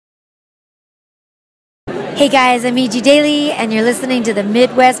Hey guys, I'm E.G. Daily, and you're listening to the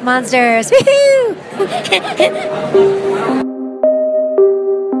Midwest Monsters. Woohoo!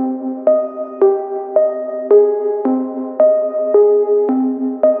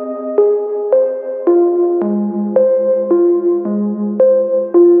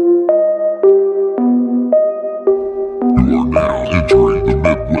 You are now entering the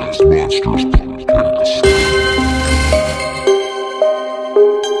Midwest Monsters Podcast.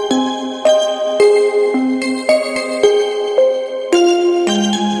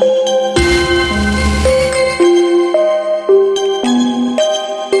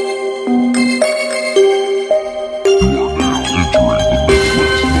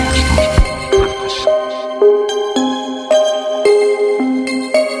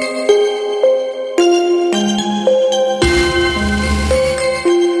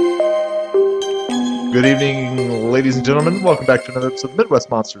 Good evening, ladies and gentlemen. Welcome back to another episode of Midwest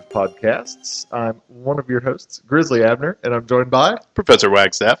Monsters Podcasts. I'm one of your hosts, Grizzly Abner, and I'm joined by Professor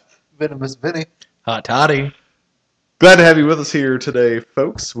Wagstaff. Venomous Vinny. Hot Toddy. Glad to have you with us here today,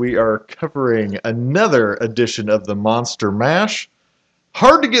 folks. We are covering another edition of the Monster Mash.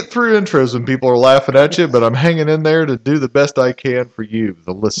 Hard to get through intros when people are laughing at you, but I'm hanging in there to do the best I can for you,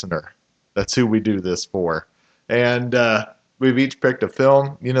 the listener. That's who we do this for. And we've each picked a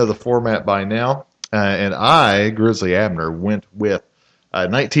film. You know the format by now. And I, Grizzly Abner, went with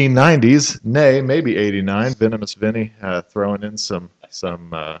 1990s, nay, maybe 89. Venomous Vinny throwing in some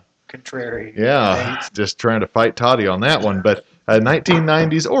Contrary. yeah, just trying to fight Toddy on that one. But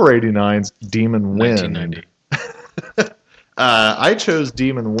 1990s or 89's Demon Wind. 1990. I chose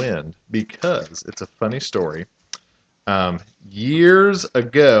Demon Wind because it's a funny story. Years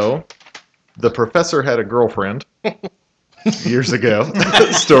ago, the professor had a girlfriend. Years ago,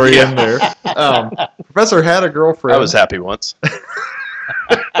 story in there. Professor had a girlfriend. I was happy once.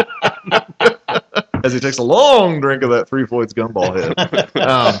 As he takes a long drink of that Three Floyd's Gumball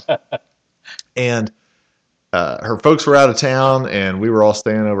Head. And her folks were out of town, and we were all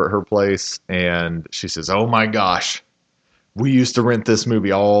staying over at her place, and she says, "Oh my gosh, we used to rent this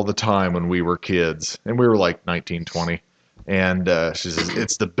movie all the time when we were kids." And we were like 19, 20. And she says,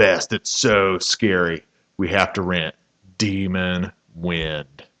 "It's the best. It's so scary. We have to rent Demon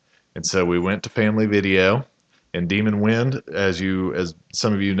Wind." And so we went to Family Video, and Demon Wind, as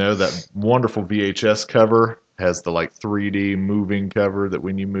some of you know, that wonderful VHS cover has the like 3D moving cover that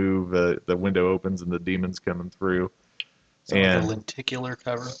when you move, the window opens and the demon's coming through. And the lenticular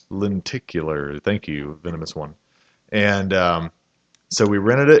cover. Lenticular, thank you, Venomous One. And so we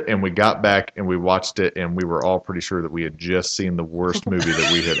rented it, and we got back, and we watched it, and we were all pretty sure that we had just seen the worst movie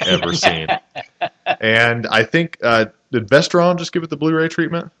that we had ever seen. And I think, did Vestron just give it the Blu-ray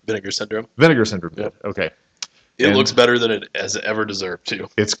treatment? Vinegar Syndrome. Vinegar Syndrome did. Yep. Okay. It looks better than it has ever deserved to.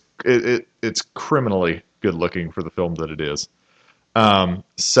 It's criminally good looking for the film that it is.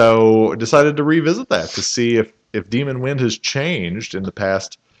 So decided to revisit that to see if Demon Wind has changed in the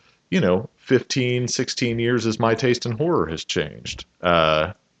past, 15, 16 years as my taste in horror has changed.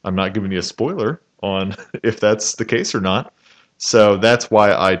 I'm not giving you a spoiler on if that's the case or not. So that's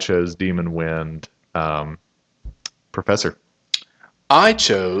why I chose Demon Wind. Professor? I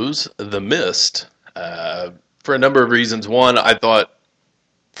chose The Mist for a number of reasons. One, I thought,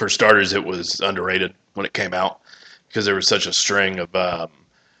 for starters, it was underrated when it came out because there was such a string of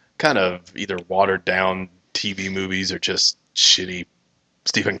kind of either watered-down TV movies or just shitty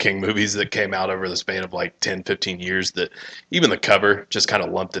Stephen King movies that came out over the span of like 10, 15 years that even the cover just kind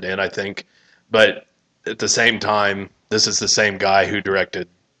of lumped it in, I think. But at the same time, this is the same guy who directed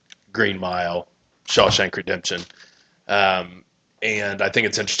Green Mile, Shawshank Redemption. And I think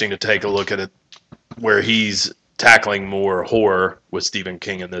it's interesting to take a look at it where he's tackling more horror with Stephen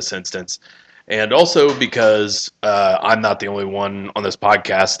King in this instance. And also because I'm not the only one on this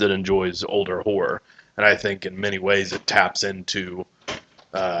podcast that enjoys older horror. And I think in many ways it taps into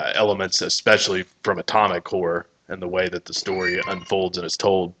elements, especially from atomic horror and the way that the story unfolds and is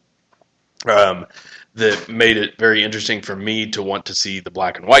told, that made it very interesting for me to want to see the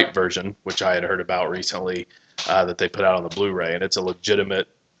black and white version, which I had heard about recently, that they put out on the Blu-ray. And it's a legitimate,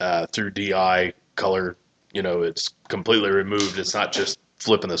 through DI color, it's completely removed. It's not just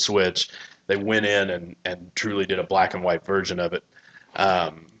flipping the switch. They went in and truly did a black and white version of it.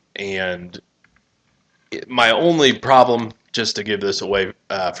 My only problem, just to give this away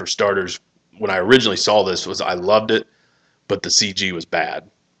for starters, when I originally saw this was I loved it, but the CG was bad,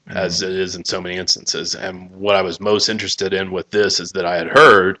 as it is in so many instances. And what I was most interested in with this is that I had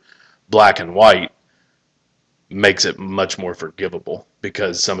heard black and white makes it much more forgivable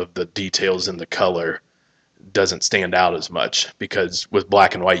because some of the details in the color doesn't stand out as much, because with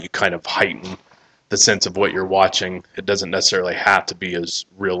black and white you kind of heighten the sense of what you're watching. It doesn't necessarily have to be as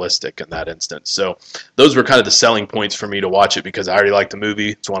realistic in that instance. So those were kind of the selling points for me to watch it, because I already liked the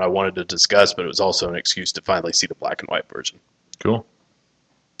movie. It's one I wanted to discuss, but it was also an excuse to finally see the black and white version. Cool.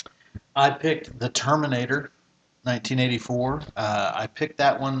 I picked The Terminator, 1984. I picked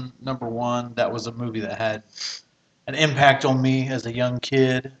that one number one. That was a movie that had an impact on me as a young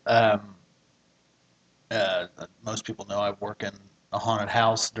kid. Most people know I work in a haunted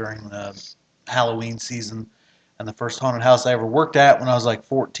house during the Halloween season, and the first haunted house I ever worked at when I was like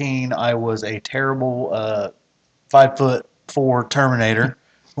 14, I was a terrible 5'4" Terminator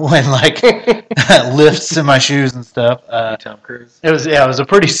when like lifts in my shoes and stuff. Tom Cruise. It was a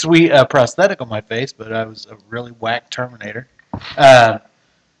pretty sweet prosthetic on my face, but I was a really whack Terminator.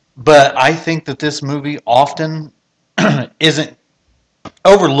 But I think that this movie often isn't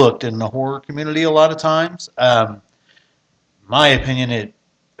overlooked in the horror community a lot of times. My opinion, it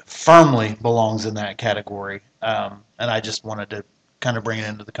firmly belongs in that category, and I just wanted to kind of bring it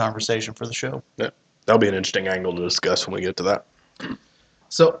into the conversation for the show. Yeah, that'll be an interesting angle to discuss when we get to that.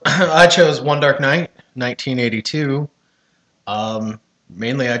 So I chose One Dark Night, 1982.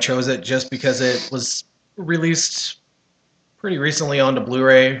 Mainly I chose it just because it was released pretty recently onto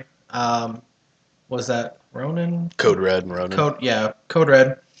Blu-ray. Was that Ronin? Code Red and Ronin. Code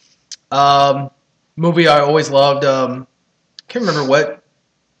Red. Movie I always loved. Can't remember what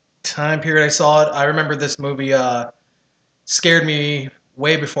time period I saw it. I remember this movie scared me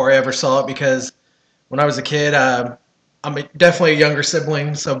way before I ever saw it, because when I was a kid, I'm definitely a younger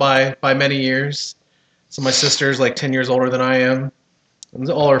sibling, so by many years. So my sister's like 10 years older than I am, and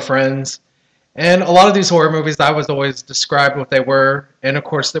all her friends. And a lot of these horror movies, I was always described what they were, and of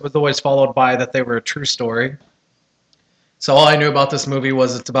course it was always followed by that they were a true story. So all I knew about this movie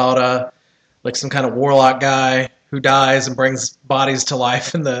was it's about like some kind of warlock guy who dies and brings bodies to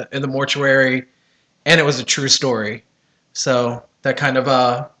life in the mortuary, and it was a true story. So that kind of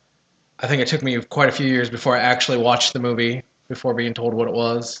I think it took me quite a few years before I actually watched the movie, before being told what it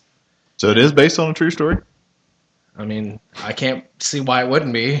was. So it is based on a true story? I mean, I can't see why it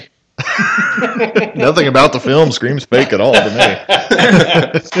wouldn't be. Nothing about the film screams fake at all to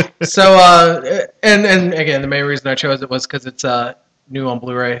me. So, and again, the main reason I chose it was because it's new on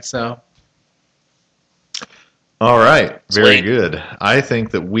Blu-ray, so. All right, very Sweet. good. I think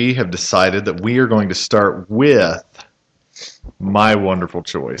that we have decided that we are going to start with my wonderful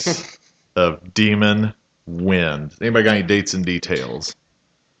choice of Demon Wind. Anybody got any dates and details?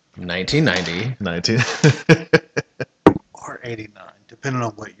 1990. 19. Or 89, depending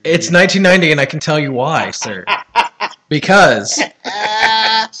on what you're It's 1990, and I can tell you why, sir. Because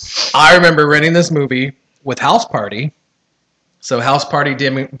I remember renting this movie with House Party. So House Party,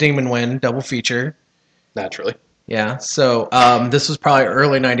 Demon Wind, double feature. Naturally. Yeah, so this was probably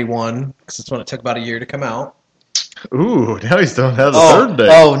early 91, because it's when it took about a year to come out. Ooh, now he's don't have the third date.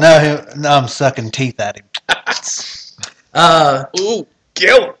 Oh, now I'm sucking teeth at him. Ooh,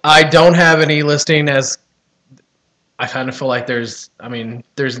 kill. I don't have any listing as... I kind of feel like there's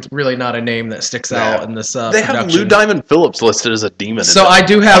really not a name that sticks out in this They have production. Lou Diamond Phillips listed as a demon. So in I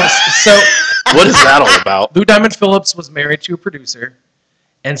do have... So what is that all about? Lou Diamond Phillips was married to a producer,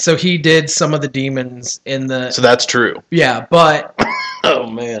 and so he did some of the demons in the... So that's true. Yeah, but... Oh,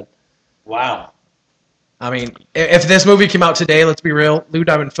 man. Wow. I mean, if this movie came out today, let's be real, Lou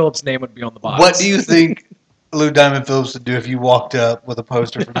Diamond Phillips' name would be on the box. What do you think Lou Diamond Phillips would do if you walked up with a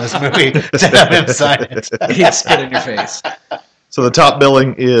poster from this movie to have him sign it? He'd spit in your face. So the top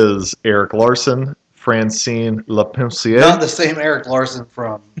billing is Eric Larson, Francine Lepensier. Not the same Eric Larson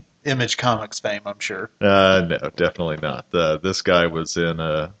from Image Comics fame, I'm sure. No, definitely not. This guy was in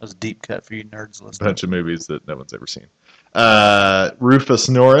a That was a deep cut for you nerds listening. bunch of movies that no one's ever seen. Rufus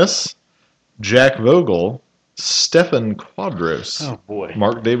Norris, Jack Vogel, Stephen Quadros, Oh, boy.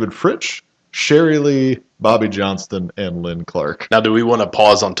 Mark David Fritch, Sherry Lee, Bobby Johnston, and Lynn Clark. Now, do we want to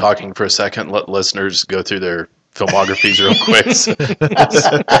pause on talking for a second and let listeners go through their filmographies real quick?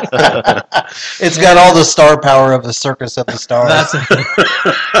 It's got all the star power of the Circus of the Stars.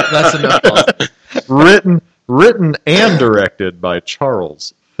 That's enough. Written and directed by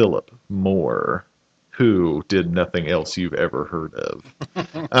Charles Philip Moore, who did nothing else you've ever heard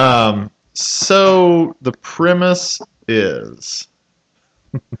of. So the premise is...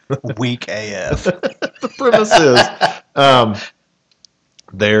 Weak AF. The premise is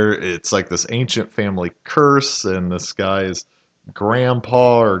it's like this ancient family curse, and this guy's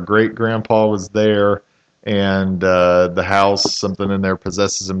grandpa or great grandpa was there, and the house, something in there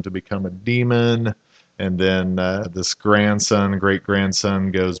possesses him to become a demon, and then this great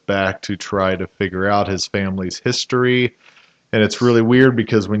grandson goes back to try to figure out his family's history, And it's really weird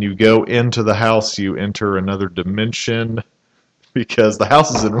because when you go into the house, you enter another dimension because the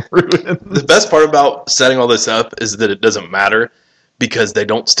house is in ruins. The best part about setting all this up is that it doesn't matter because they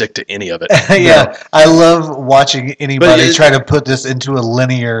don't stick to any of it. Yeah, I love watching anybody it- try to put this into a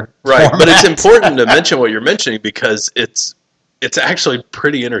linear Right, format. but it's important to mention what you're mentioning because it's actually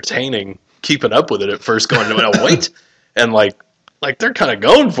pretty entertaining keeping up with it at first, going, no, wait, and like they're kind of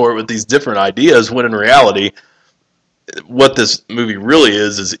going for it with these different ideas, when in reality, what this movie really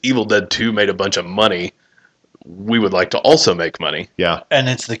is Evil Dead 2 made a bunch of money. We would like to also make money. Yeah. And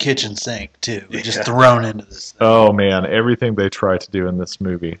it's the kitchen sink, too. Yeah. Just thrown into this thing. Oh, man. Everything they try to do in this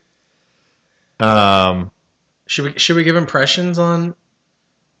movie. Should we give impressions on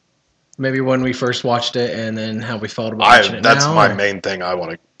maybe when we first watched it and then how we felt about watching it That's now? my or- main thing I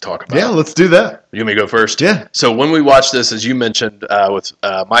want to talk about. Yeah, let's do that. You want me to go first? Yeah. So when we watched this, as you mentioned, with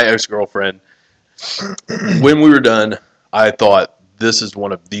my ex-girlfriend, when we were done, I thought this is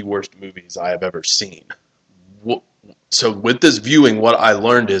one of the worst movies I have ever seen. So with this viewing, what I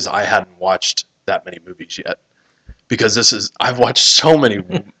learned is I hadn't watched that many movies yet. Because I've watched so many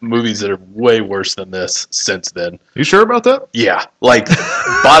movies that are way worse than this since then. You sure about that? Yeah, like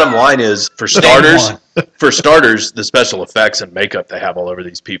bottom line is for starters, the special effects and makeup they have all over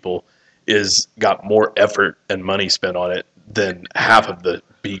these people is got more effort and money spent on it than half of the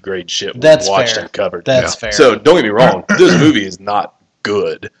B grade shit we That's watched fair. and covered. That's fair. So don't get me wrong, this movie is not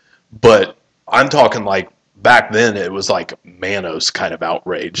good, but I'm talking like back then it was like Manos kind of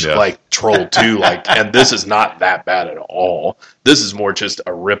outrage, Yeah. like Troll 2, and this is not that bad at all. This is more just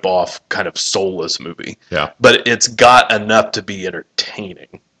a rip-off kind of soulless movie. Yeah. But it's got enough to be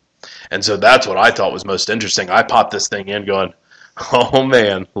entertaining. And so that's what I thought was most interesting. I popped this thing in going, oh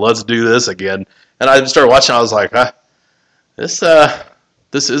man, let's do this again. And I started watching, I was like, this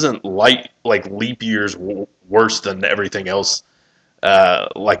isn't like leap years worse than everything else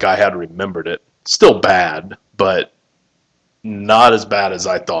like I had remembered it. Still bad, but not as bad as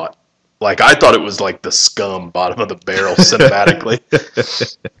I thought. Like, I thought it was like the Scum bottom of the barrel cinematically.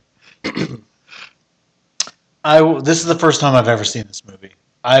 This is the first time I've ever seen this movie.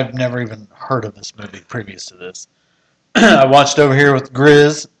 I've never even heard of this movie previous to this. I watched over here with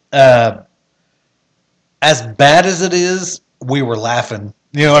Grizz. As bad as it is, we were laughing.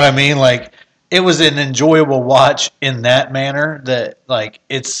 You know what I mean? Like, it was an enjoyable watch in that manner that, like,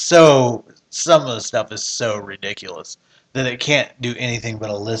 it's so... Some of the stuff is so ridiculous that it can't do anything but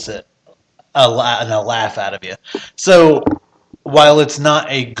elicit a laugh out of you. So, while it's not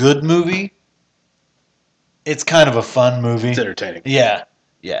a good movie, it's kind of a fun movie. It's entertaining. Yeah,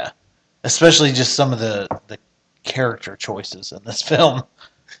 yeah. Especially just some of the character choices in this film.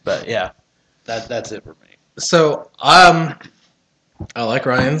 But yeah, that's it for me. So, I like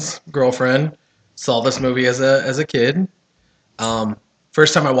Ryan's girlfriend. Saw this movie as a kid.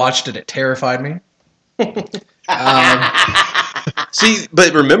 First time I watched it, it terrified me. See,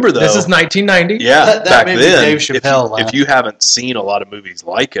 but remember though, This is 1990. yeah, That back made me then, Dave Chappelle laugh. if you haven't seen a lot of movies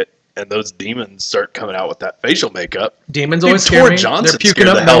like it, and those demons start coming out with that facial makeup, Demons dude, always scare Tor me. Johnson They're puking scared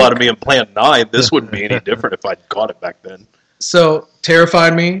up the hell milk. out of me in Plan 9. This wouldn't be any different if I'd caught it back then. So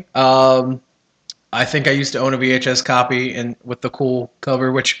terrified me. I think I used to own a VHS copy and with the cool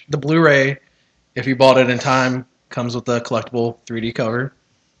cover, which the Blu-ray, if you bought it in time, comes with the collectible 3D cover.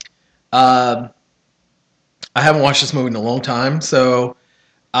 I haven't watched this movie in a long time, so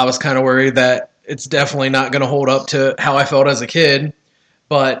I was kind of worried that it's definitely not going to hold up to how I felt as a kid.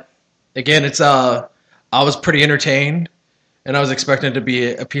 But again, it's I was pretty entertained, and I was expecting it to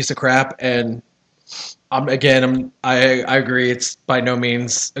be a piece of crap. And I agree, it's by no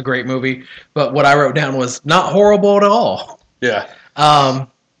means a great movie. But what I wrote down was not horrible at all. Yeah,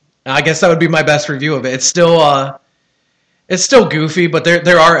 I guess that would be my best review of it. It's still goofy, but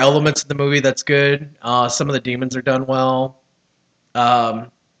there are elements in the movie that's good. Some of the demons are done well.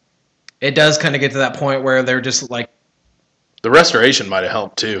 It does kind of get to that point where they're just like, the restoration might have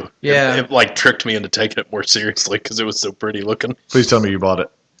helped too. Yeah. it like tricked me into taking it more seriously because it was so pretty looking. Please tell me you bought it.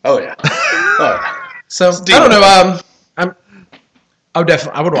 Oh yeah, oh, yeah. so I don't know.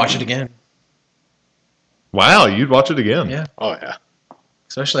 I would watch it again. Wow, you'd watch it again. Yeah, Oh yeah.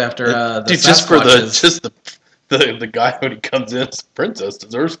 especially after the Dude, just for Sasquatches. the guy when he comes in as princess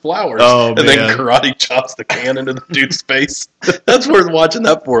deserves flowers, Oh, and then man. karate chops the can into the dude's face. That's worth watching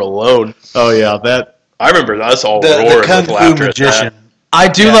that for alone. Oh yeah, that. I remember us all The roaring Kung with Fu laughter at that. magician. I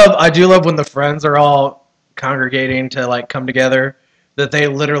do love when the friends are all congregating to like come together. That they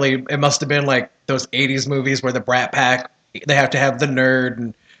literally, it must have been like those 80s movies where the Brat Pack, they have to have the nerd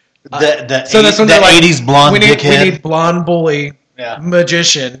and so that's when they're like, 80s blonde we need dickhead. blonde bully Yeah.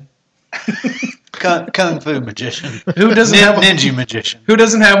 magician. Kung fu magician. Who doesn't have ninja magician? Who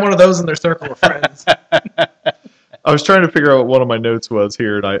doesn't have one of those in their circle of friends? I was trying to figure out what one of my notes was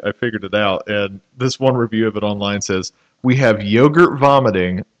here, and I figured it out. And this one review of it online says, "We have yogurt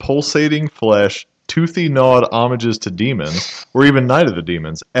vomiting, pulsating flesh, toothy gnawed homages to demons, or even Night of the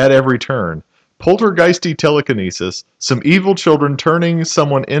Demons, at every turn. Poltergeisty telekinesis, some evil children turning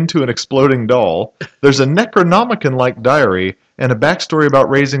someone into an exploding doll. There's a Necronomicon-like diary, and a backstory about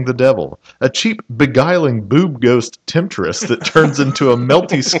raising the devil. A cheap, beguiling boob ghost temptress that turns into a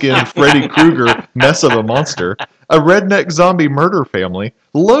melty-skinned Freddy Krueger mess of a monster. A redneck zombie murder family.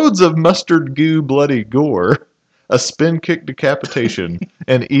 Loads of mustard goo bloody gore. A spin-kick decapitation,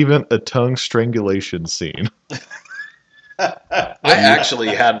 and even a tongue strangulation scene." I actually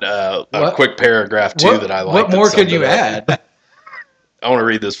had a What? quick paragraph too that I liked. What that more summed could you it up. add? I want to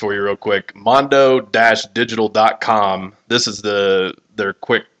read this for you real quick. Mondo-digital.com. This is their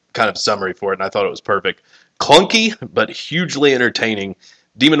quick kind of summary for it, and I thought it was perfect. Clunky, but hugely entertaining.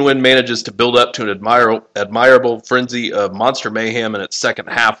 Demon Wind manages to build up to an admirable frenzy of monster mayhem in its second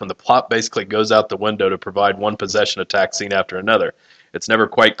half when the plot basically goes out the window to provide one possession attack scene after another. It's never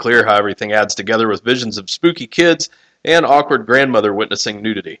quite clear how everything adds together with visions of spooky kids and awkward grandmother witnessing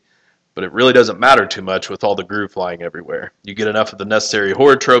nudity. But it really doesn't matter too much with all the goo flying everywhere. You get enough of the necessary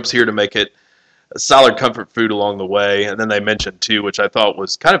horror tropes here to make it a solid comfort food along the way. And then they mentioned, too, which I thought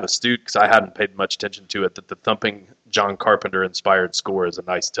was kind of astute because I hadn't paid much attention to it, that the thumping John Carpenter-inspired score is a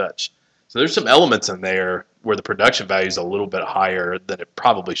nice touch. So there's some elements in there where the production value is a little bit higher than it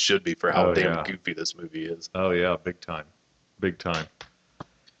probably should be for how goofy this movie is. Oh, yeah, big time. Big time.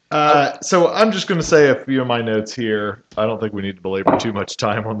 So I'm just going to say a few of my notes here. I don't think we need to belabor too much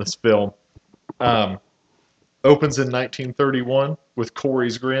time on this film. Opens in 1931 with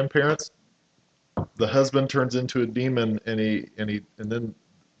Corey's grandparents. The husband turns into a demon, and then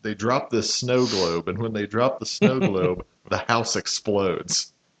they drop this snow globe. And when they drop the snow globe, the house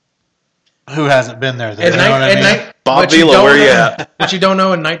explodes. Who hasn't been there? At You know night- what I at mean? night- Bob what you Vila, don't where you know- at? What you don't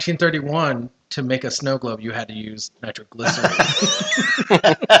know, in 1931, to make a snow globe, you had to use nitroglycerin.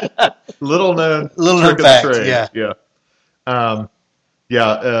 Little known Little trick known of fact, the trade. yeah.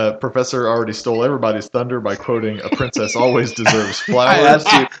 Professor already stole everybody's thunder by quoting, "A princess always deserves flowers,"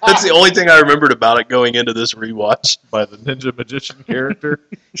 That's the only thing I remembered about it going into this rewatch. by the ninja magician character.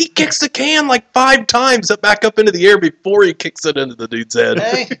 He kicks the can like 5 times back up into the air before he kicks it into the dude's head.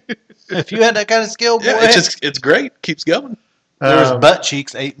 Hey, if you had that kind of skill, boy, Yeah, it's great. Keeps going. there was Um, butt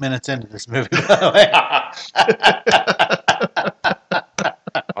cheeks 8 minutes into this movie. By the way.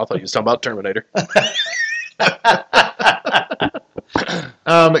 I thought you was talking about Terminator.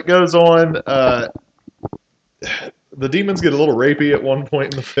 It goes on. The demons get a little rapey at one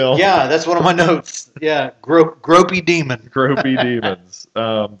point in the film. Yeah, that's one of my notes. Yeah, gropey demon. Gropey demons.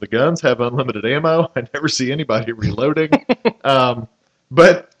 The guns have unlimited ammo. I never see anybody reloading.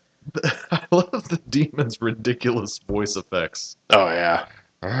 But I love the demons' ridiculous voice effects. Oh yeah.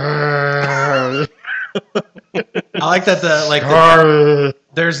 I like that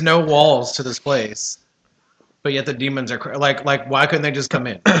there's no walls to this place, but yet the demons are like why couldn't they just come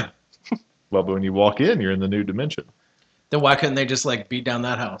in? Well, but when you walk in, you're in the new dimension. Then why couldn't they just like beat down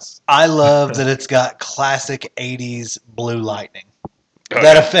that house? I love that it's got classic 80s blue lightning.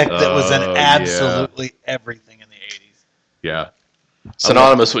 That effect that was in Oh, yeah. absolutely everything in the 80s. Yeah.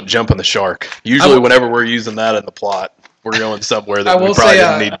 Synonymous with jumping the shark. Usually, whenever we're using that in the plot, we're going somewhere I that we will probably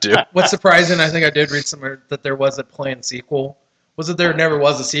say, didn't need to. What's surprising, I think I did read somewhere that there was a planned sequel. Was that there never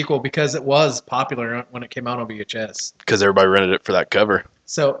was a sequel because it was popular when it came out on VHS. Because everybody rented it for that cover.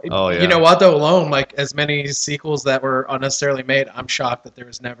 So, Oh, yeah. you know what, though, alone, like as many sequels that were unnecessarily made, I'm shocked that there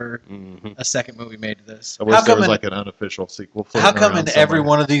was never a second movie made to this. I wish How there come was in- like an unofficial sequel. How floating come around in every somewhere.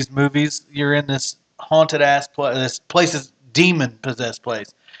 one of these movies you're in this haunted ass place? This place is demon possessed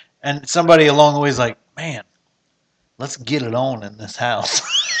place, and somebody along the way is like, "Man, let's get it on in this house."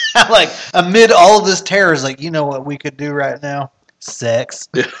 Like amid all of this terror, is like, you know what we could do right now? Sex.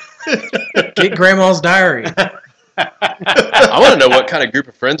 Get Grandma's Diary. I want to know what kind of group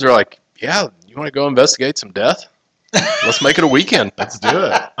of friends are like, yeah, you want to go investigate some death? Let's make it a weekend. Let's do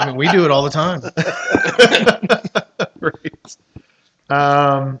it. I mean, we do it all the time. Right.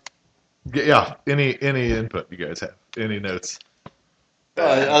 Yeah. Any input you guys have? Any notes?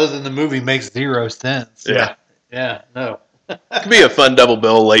 Other than the movie makes zero sense. Yeah. Yeah. No. Could be a fun double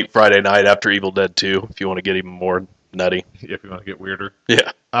bill late Friday night after Evil Dead 2 if you want to get even more nutty. If you want to get weirder.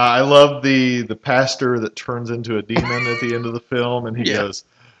 Yeah. I love the pastor that turns into a demon at the end of the film, and he Yeah. goes,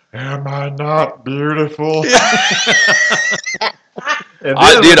 "Am I not beautiful?" And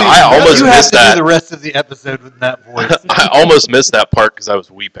Dude, I almost You have missed to that. do the rest of the episode with that voice. I almost missed that part because I was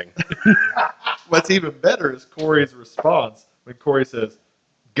weeping. What's even better is Corey's response when Corey says,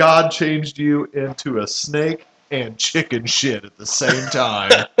 God changed you into a snake and chicken shit at the same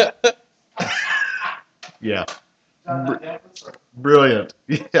time. Yeah. Brilliant.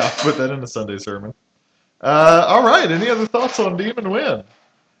 Yeah, put that in the Sunday sermon. All right. Any other thoughts on Demon Wind?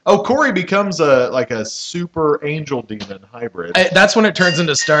 Oh, Corey becomes a super angel demon hybrid. That's when it turns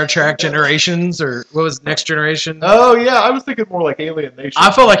into Star Trek Generations, or what was Next Generation? Oh, yeah. I was thinking more like Alien Nation.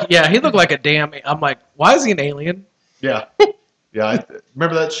 I felt like, yeah, he looked like a damn. I'm like, why is he an alien? Yeah. Yeah.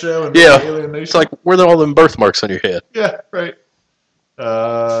 Remember that show? In Yeah. Alien Nation? It's like, where are all them birthmarks on your head? Yeah, right.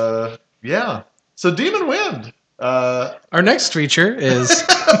 Yeah. So Demon Wind. Our next feature is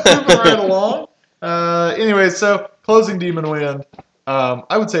Moving right along. Anyway, so closing Demon Wind.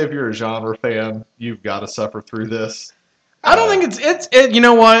 I would say if you're a genre fan, you've got to suffer through this. I don't think it's you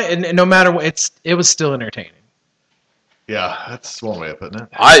know what, and no matter what, it was still entertaining. Yeah, that's one way of putting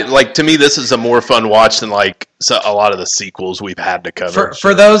it. To me, this is a more fun watch than a lot of the sequels we've had to cover.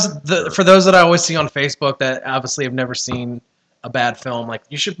 For those that I always see on Facebook that obviously have never seen a bad film, like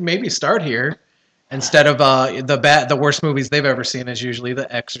you should maybe start here instead of the worst movies they've ever seen is usually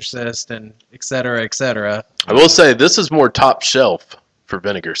The Exorcist and et cetera, et cetera. I will say this is more top shelf for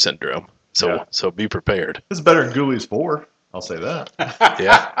Vinegar Syndrome, so be prepared. This is better than Ghoulies 4. I'll say that.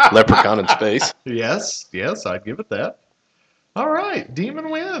 Yeah, Leprechaun in Space. Yes, I'd give it that. All right, Demon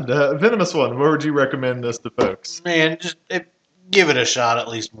Wind. Venomous One, where would you recommend this to folks? Man, just give it a shot at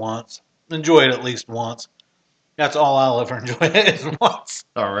least once. Enjoy it at least once. That's all I'll ever enjoy it is once.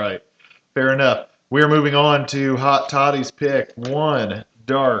 All right, fair enough. We're moving on to Hot Toddy's pick, One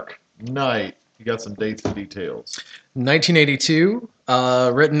Dark Night. You got some dates and details. 1982,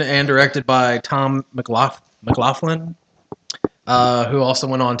 written and directed by Tom McLaughlin, who also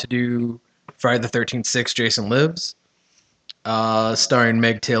went on to do Friday the 13th 6 Jason Lives, starring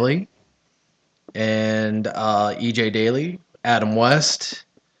Meg Tilly and E.J. Daly, Adam West.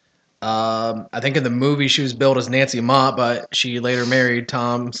 I think in the movie she was billed as Nancy Mott, but she later married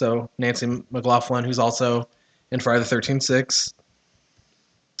Tom, so Nancy McLaughlin, who's also in Friday the 13th 6.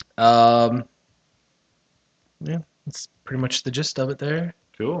 Yeah, that's pretty much the gist of it there.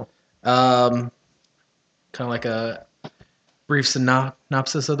 Cool. Kind of like a brief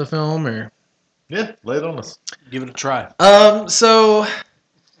synopsis of the film, or Yeah, lay it on us. Give it a try. so,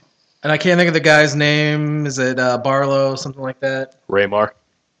 and I can't think of the guy's name. Is it Barlow, something like that? Raymar.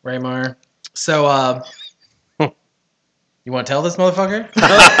 Raymar. So, you want to tell this motherfucker?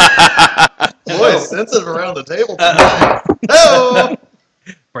 Boy, sensitive around the table tonight. Oh!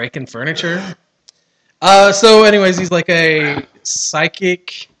 Breaking furniture. So, anyways, he's like a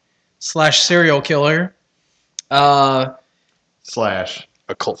psychic / serial killer. Slash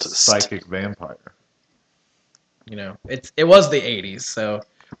Occultist. psychic vampire. You know, it was the 80s, so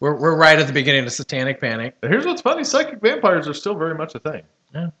we're right at the beginning of Satanic Panic. And here's what's funny: psychic vampires are still very much a thing.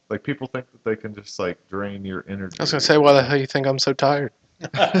 Yeah. Like people think that they can just like drain your energy. I was gonna say, why the hell you think I'm so tired?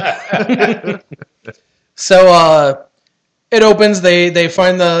 So it opens. They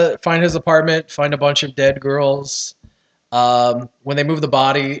find his apartment, find a bunch of dead girls. When they move the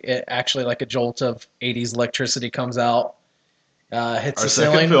body, it actually like a jolt of 80s electricity comes out, hits Our the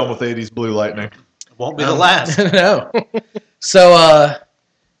second ceiling. film with 80s blue lightning. Won't be the last. No. So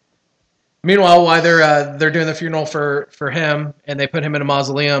meanwhile, while they're doing the funeral for him, and they put him in a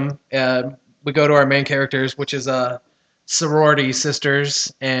mausoleum, we go to our main characters, which is sorority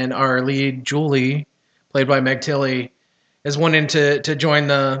sisters, and our lead Julie, played by Meg Tilly, is wanting to join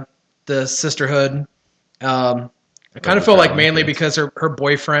the sisterhood. I kind of feel like mainly because her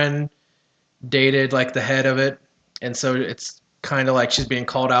boyfriend dated like the head of it, and so it's kind of like she's being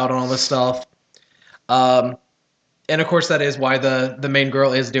called out on all this stuff. And of course, that is why the main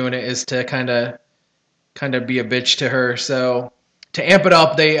girl is doing it, is to kind of be a bitch to her. So to amp it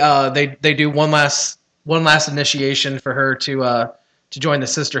up, they do one last initiation for her to join the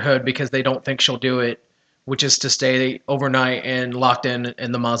sisterhood, because they don't think she'll do it, which is to stay overnight and locked in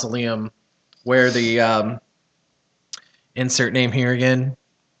the mausoleum, where the insert name here again,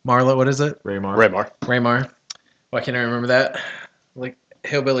 Marla. What is it? Raymar. Raymar. Why can't I remember that? Like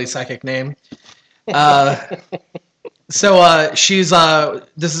hillbilly psychic name. So she's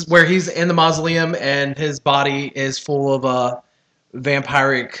this is where he's in the mausoleum, and his body is full of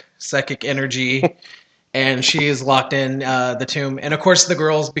vampiric psychic energy, and she is locked in the tomb. And of course, the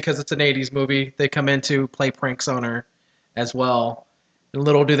girls, because it's an 80s movie, they come in to play pranks on her as well. And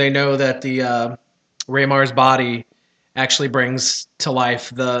little do they know that the Raymar's body actually brings to life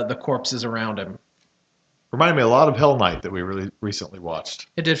the corpses around him. Reminded me a lot of Hell Night that we really recently watched.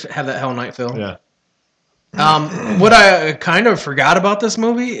 It did have that Hell Night feel. Yeah. What I kind of forgot about this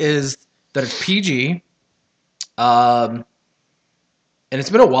movie is that it's PG. And it's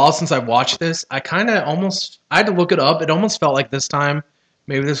been a while since I've watched this. I had to look it up. It almost felt like this time,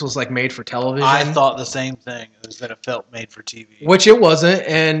 maybe this was like made for television. I thought the same thing. It was that it felt made for TV. Which it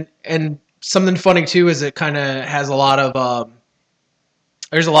wasn't. And something funny too is it kind of has a lot of,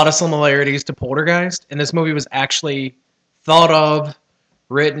 there's a lot of similarities to Poltergeist. And this movie was actually thought of,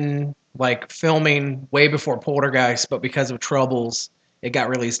 written, like filming way before Poltergeist, but because of troubles, it got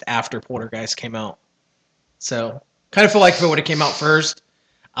released after Poltergeist came out. So, kind of feel like if it would have came out first,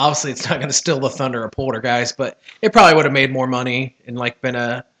 obviously it's not going to steal the thunder of Poltergeist, but it probably would have made more money and like been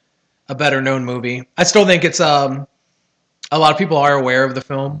a better known movie. I still think it's a lot of people are aware of the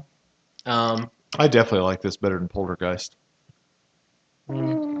film. I definitely like this better than Poltergeist. Boy.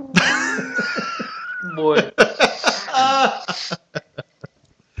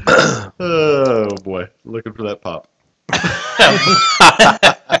 Oh boy, looking for that pop.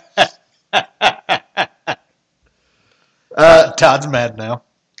 Todd's mad now.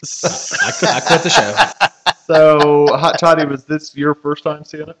 I quit the show. So, Hot Toddy, was this your first time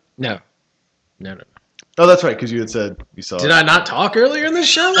seeing it? No. Oh, that's right, because you had said you saw Did it. I not talk earlier in this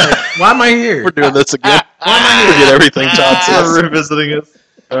show? Like, why am I here? We're doing this again. Forget everything Todd says. We're revisiting it.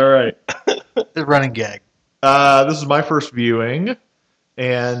 All right. The running gag. This is my first viewing,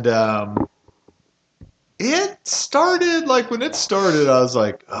 and it started, like, when it started, I was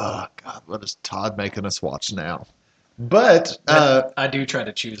like, oh, God, what is Todd making us watch now? But, I do try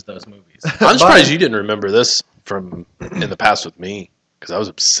to choose those movies. I'm surprised you didn't remember this from in the past with me, because I was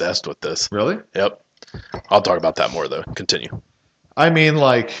obsessed with this. really? Yep. I'll talk about that more, though. Continue. I mean,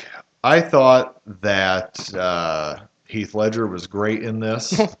 like, I thought that Heath Ledger was great in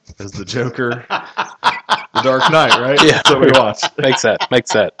this as the Joker. The Dark Knight, right? Yeah. That's what we watched. Makes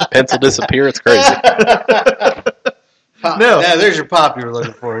that. Pencil disappear. It's crazy. No. Yeah, there's your pop you were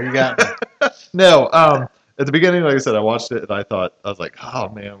looking for. You got me. No, at the beginning, like I said, I watched it and I was like, oh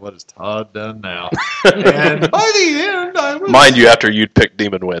man, what has Todd done now? And by the end, I was. Mind you, after you'd picked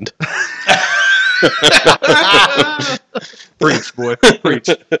Demon Wind. Preach, boy, preach.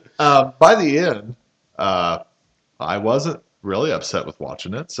 By the end, I wasn't really upset with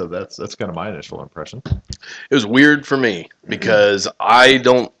watching it, so that's kind of my initial impression. It was weird for me because I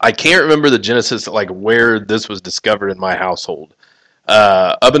can't remember the genesis, like where this was discovered in my household.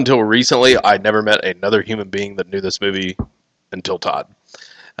 Up until recently, I never met another human being that knew this movie until Todd.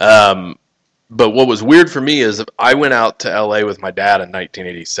 But what was weird for me is I went out to LA with my dad in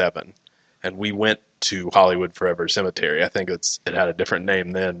 1987, and we went to Hollywood Forever Cemetery. I think it had a different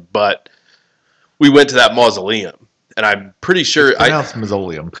name then, but we went to that mausoleum. And I'm pretty sure Pronounced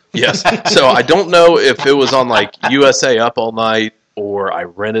mausoleum. Yes. So I don't know if it was on like USA Up All Night or I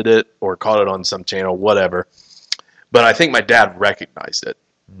rented it or caught it on some channel, whatever. But I think my dad recognized it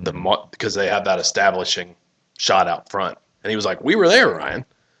because they had that establishing shot out front. And he was like, we were there, Ryan.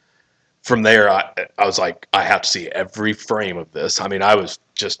 From there, I was like, I have to see every frame of this. I mean, I was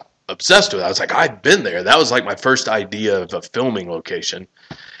just obsessed with it. I was like, I've been there. That was like my first idea of a filming location.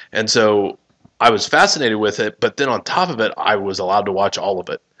 And so I was fascinated with it, but then on top of it, I was allowed to watch all of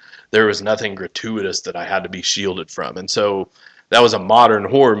it. There was nothing gratuitous that I had to be shielded from. And so that was a modern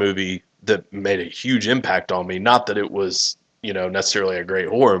horror movie that made a huge impact on me. Not that it was, necessarily a great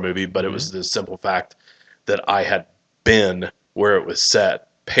horror movie, but it was the simple fact that I had been where it was set,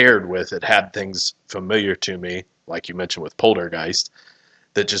 paired with it had things familiar to me, like you mentioned with Poltergeist,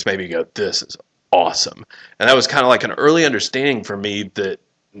 that just made me go, this is awesome. And that was kind of like an early understanding for me that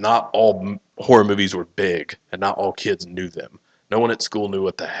not all horror movies were big and not all kids knew them. No one at school knew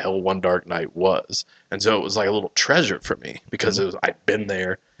what the hell One Dark Night was. And so it was like a little treasure for me because I'd been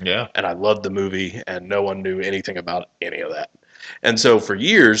there and I loved the movie and no one knew anything about any of that. And so for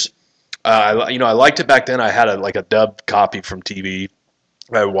years, I liked it back then. I had a dubbed copy from TV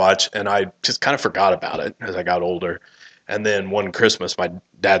I would watch and I just kind of forgot about it as I got older. And then one Christmas, my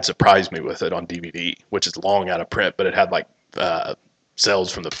dad surprised me with it on DVD, which is long out of print, but it had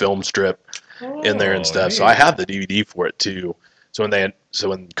cells from the film strip in there and stuff. Neat. So I have the DVD for it too. So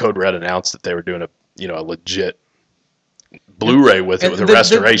when Code Red announced that they were doing a legit Blu-ray with it with a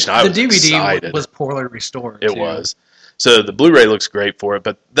restoration, I was excited. The DVD was poorly restored. It was. So the Blu-ray looks great for it,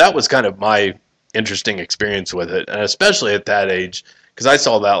 but that was kind of my interesting experience with it, and especially at that age, because I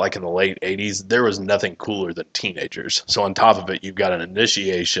saw that like in the late 80s, there was nothing cooler than teenagers. So on top of it, you've got an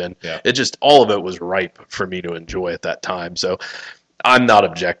initiation. Yeah. It just, all of it was ripe for me to enjoy at that time. So I'm not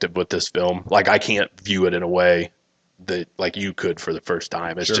objective with this film. Like, I can't view it in a way that like you could for the first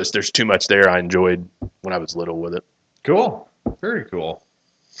time. It's just, there's too much there I enjoyed when I was little with it. Cool. Very cool.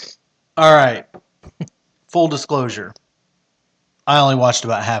 All right. Full disclosure. I only watched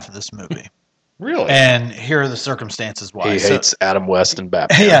about half of this movie. Really? And here are the circumstances why. He hates Adam West and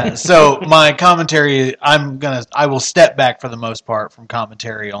Batman. Yeah, so my commentary, I will step back for the most part from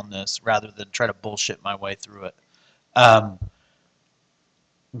commentary on this rather than try to bullshit my way through it.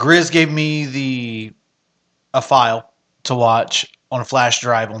 Grizz gave me a file to watch on a flash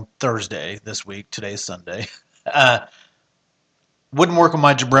drive on Thursday this week. Today's Sunday. Wouldn't work on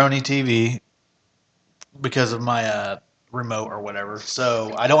my Jabroni TV because of my remote or whatever.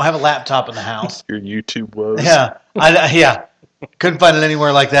 So I don't have a laptop in the house. Your YouTube woes. Yeah, couldn't find it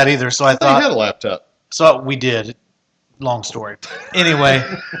anywhere like that either. So I I thought had a laptop. So we did. Long story. Anyway,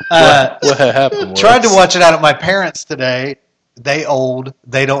 What happened was, tried to watch it out at my parents today. They old.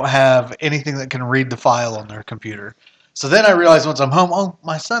 They don't have anything that can read the file on their computer. So then I realized once I'm home, oh,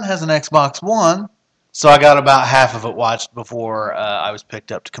 my son has an Xbox One. So I got about half of it watched before I was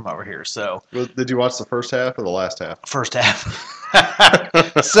picked up to come over here. So Did you watch the first half or the last half? first half.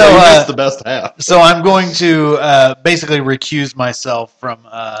 So you missed the best half. So I'm going to basically recuse myself from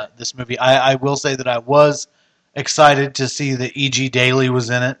this movie. I will say that I was excited to see that E.G. Daily was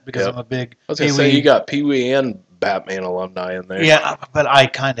in it because Yep. I'm a big I was going to say, you got Pee Wee and Batman alumni in there. Yeah, but I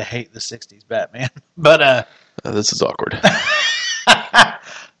kind of hate the 60s Batman. But This is awkward.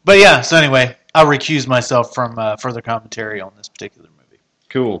 but yeah, so anyway, I'll recuse myself from further commentary on this particular movie.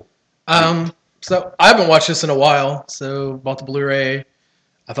 Cool. So I haven't watched this in a while. So bought the Blu-ray.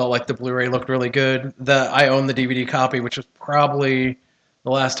 I felt like the Blu-ray looked really good. I own the DVD copy, which was probably the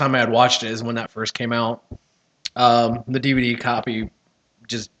last time I had watched it is when that first came out. The DVD copy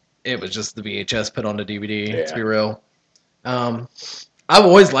it was just the VHS put on the DVD. Let's be real. I've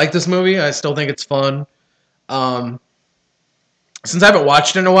always liked this movie. I still think it's fun. Since I haven't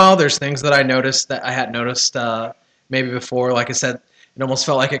watched it in a while, there's things that I noticed that I hadn't noticed maybe before. Like I said, it almost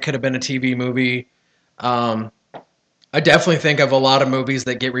felt like it could have been a TV movie. I definitely think of a lot of movies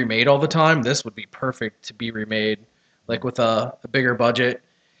that get remade all the time. This would be perfect to be remade, like with a bigger budget.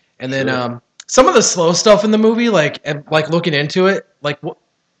 And then some of the slow stuff in the movie, like looking into it,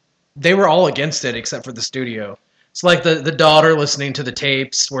 they were all against it except for the studio. So like the daughter listening to the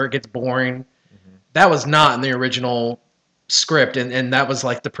tapes where it gets boring, that was not in the original script, and that was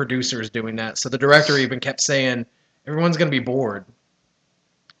like the producers doing that. So the director even kept saying everyone's going to be bored.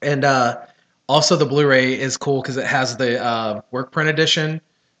 And also the Blu-ray is cool because it has the work print edition,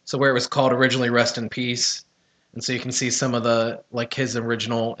 so where it was called originally Rest in Peace, and so you can see some of the his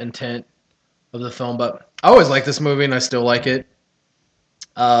original intent of the film. But I always liked this movie, and I still like it.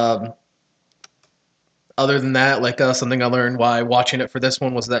 Other than that, something I learned while watching it for this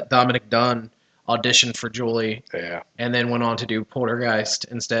one was that Dominic Dunn auditioned for Julie, and then went on to do Poltergeist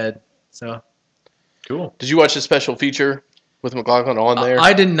instead. So cool. Did you watch the special feature with McLaughlin on there?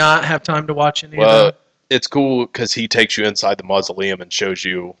 I did not have time to watch any of them. It's cool because he takes you inside the mausoleum and shows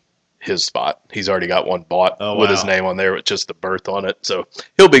you his spot. He's already got one bought with his name on there with just the birth on it. So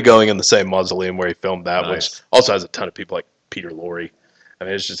he'll be going in the same mausoleum where he filmed that, which also has a ton of people like Peter Lorre. I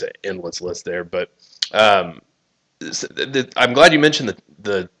mean, it's just an endless list there. But I'm glad you mentioned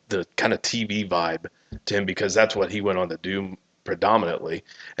the kind of TV vibe to him, because that's what he went on to do predominantly.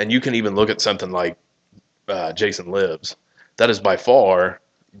 And you can even look at something like Jason Lives. That is by far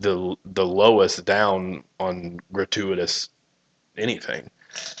the lowest down on gratuitous anything.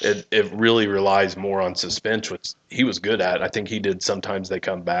 It really relies more on suspense, which he was good at. I think he did Sometimes They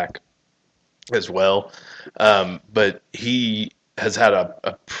Come Back as well. But he has had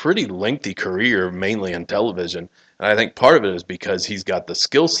a pretty lengthy career, mainly in television. And I think part of it is because he's got the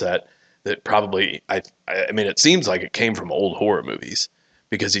skill set that probably, I mean, it seems like it came from old horror movies,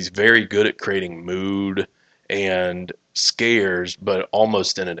 because he's very good at creating mood and scares, but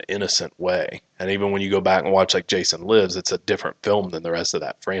almost in an innocent way. And even when you go back and watch like Jason Lives, it's a different film than the rest of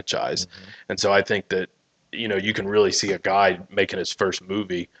that franchise. Mm-hmm. And so I think that, you can really see a guy making his first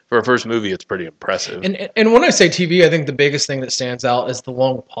movie. For a first movie, it's pretty impressive. And when I say TV, I think the biggest thing that stands out is the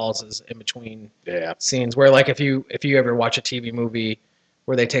long pauses in between scenes. Where if you ever watch a TV movie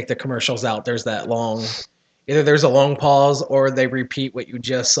where they take the commercials out, there's that long, either there's a long pause or they repeat what you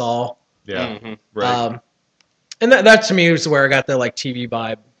just saw. Yeah, right. And that to me is where I got the TV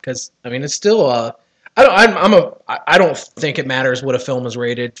vibe, because I mean it's still I don't think it matters what a film is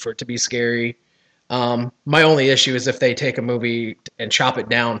rated for it to be scary. My only issue is if they take a movie and chop it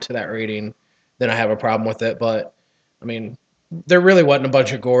down to that rating, then I have a problem with it. But I mean, there really wasn't a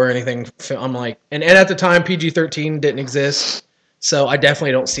bunch of gore or anything. I'm and at the time PG-13 didn't exist, so I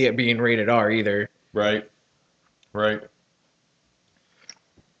definitely don't see it being rated R either. Right.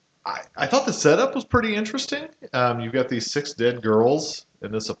 I thought the setup was pretty interesting. You've got these 6 dead girls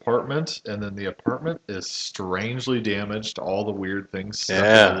in this apartment, and then the apartment is strangely damaged. All the weird things stuck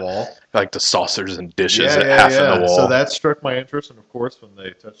in the wall. Like the saucers and dishes at half in the wall. So that struck my interest, and of course, when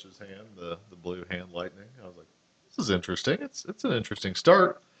they touched his hand, the blue hand lightning, I was like, "This is interesting. It's an interesting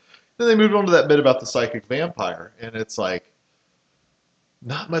start." Then they moved on to that bit about the psychic vampire, and it's like,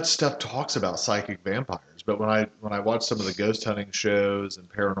 not much stuff talks about psychic vampires. But when I watch some of the ghost hunting shows and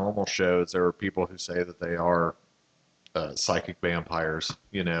paranormal shows, there are people who say that they are psychic vampires,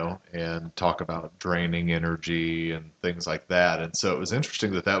 and talk about draining energy and things like that. And so it was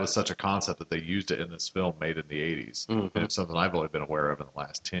interesting that was such a concept that they used it in this film made in the 80s. Mm-hmm. And it's something I've only been aware of in the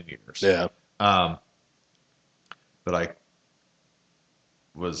last 10 years. Yeah. But I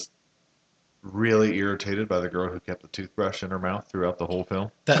was really irritated by the girl who kept the toothbrush in her mouth throughout the whole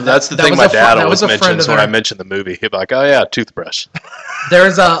film. That's the thing my dad always mentions when I mention the movie. He'd be like, "Oh yeah, toothbrush."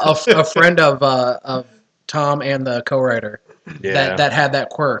 There's a friend of Tom and the co-writer that had that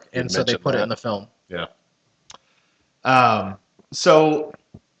quirk, and so they put it in the film. Yeah. So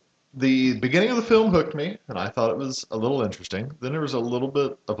the beginning of the film hooked me, and I thought it was a little interesting. Then there was a little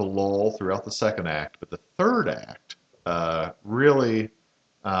bit of a lull throughout the second act, but the third act really,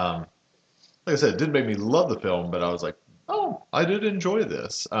 like I said, it didn't make me love the film, but I was like, oh, I did enjoy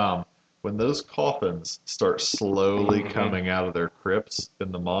this. When those coffins start slowly coming out of their crypts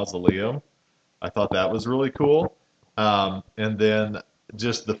in the mausoleum, I thought that was really cool. And then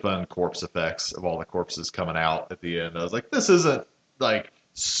just the fun corpse effects of all the corpses coming out at the end. I was like, this isn't like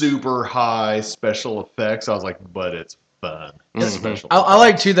super high special effects. I was like, but it's fun. Mm-hmm. I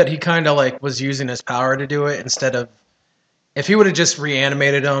like too that he kind of like was using his power to do it instead of, if he would have just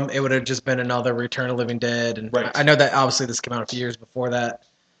reanimated them, it would have just been another Return of the Living Dead. And right. I know that obviously this came out a few years before that,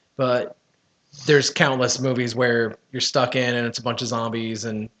 but there's countless movies where you're stuck in and it's a bunch of zombies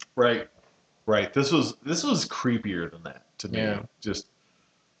and right. This was creepier than that to me. Yeah. Just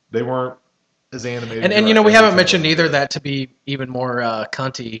they weren't as animated. And we haven't mentioned either that to be even more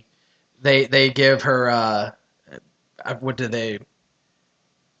cunty. They give her what did they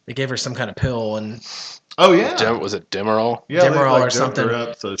gave her some kind of pill and oh yeah, was it Demerol? Yeah, Demerol or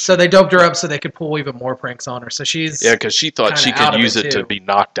something. So they doped her up so they could pull even more pranks on her. So she's because she thought she could use it to be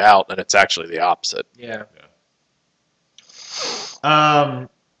knocked out, and it's actually the opposite. Yeah.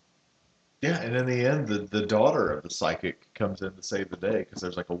 Yeah, and in the end, the daughter of the psychic comes in to save the day because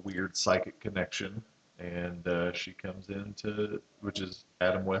there's like a weird psychic connection, and she comes in which is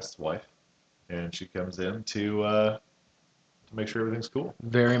Adam West's wife, and she comes in to make sure everything's cool.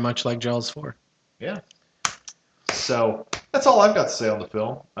 Very much like Jaws 4. Yeah. So that's all I've got to say on the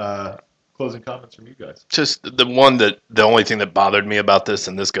film. Closing comments from you guys. Just the only thing that bothered me about this,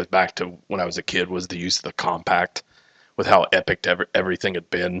 and this goes back to when I was a kid, was the use of the compact. With how epic everything had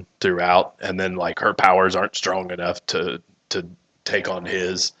been throughout, and then like her powers aren't strong enough to take on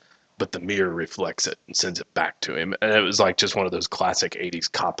his, but the mirror reflects it and sends it back to him, and it was like just one of those classic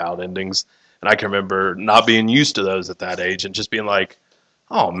 '80s cop out endings. And I can remember not being used to those at that age, and just being like,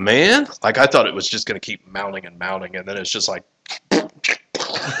 "Oh man!" Like I thought it was just going to keep mounting and mounting, and then it's just like, done.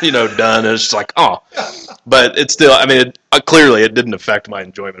 And it's just like, oh, but it's still. I mean, clearly it didn't affect my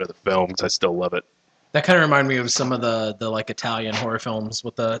enjoyment of the film because I still love it. That kind of reminded me of some of the like Italian horror films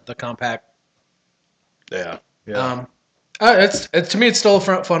with the compact. Yeah. It's to me it's still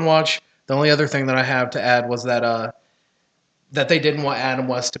a fun watch. The only other thing that I have to add was that that they didn't want Adam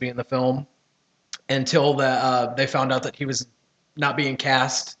West to be in the film until they found out that he was not being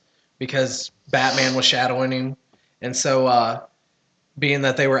cast because Batman was shadowing him, and so being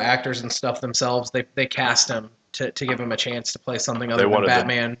that they were actors and stuff themselves, they cast him to give him a chance to play something other than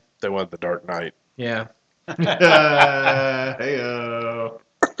Batman. They wanted the Dark Knight. Yeah. Hey-o.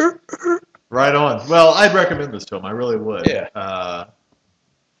 Right on. Well, I'd recommend this film. I really would. Yeah.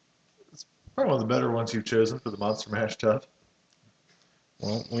 It's probably one of the better ones you've chosen for the Monster Mash Tough.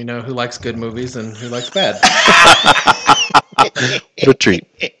 Well, we know who likes good movies and who likes bad. What a treat.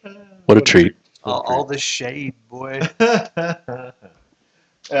 What a treat. All the shade, boy.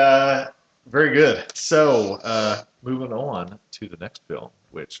 Very good. So, moving on to the next film,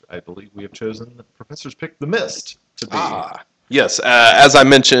 which I believe we have chosen the Professor's Pick, The Mist, to be. Yes. As I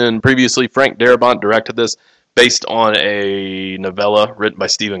mentioned previously, Frank Darabont directed this based on a novella written by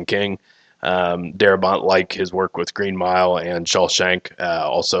Stephen King. Darabont, like his work with Green Mile and Shawshank,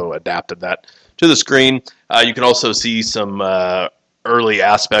 also adapted that to the screen. You can also see some early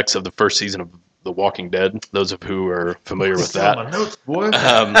aspects of the first season of The Walking Dead. Those of who are familiar with Stealing that. my notes, boy.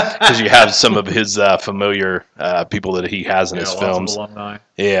 Because you have some of his familiar people that he has in his lots films. of alumni.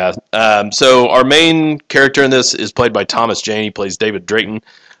 Yeah. So our main character in this is played by Thomas Jane. He plays David Drayton.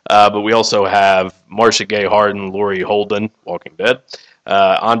 But we also have Marcia Gay Harden, Laurie Holden, Walking Dead,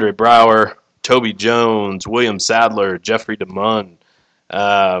 Andre Brower, Toby Jones, William Sadler, Jeffrey DeMunn,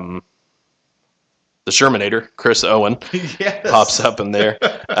 the Shermanator, Chris Owen, Yes. pops up in there.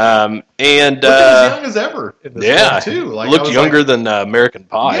 And Looked as young as ever in this yeah, film, too. Like, I looked was younger like, than American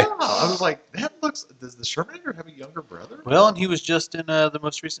Pie. Yeah, I was like, that looks. Does the Shermanator have a younger brother? Well, and he was just in the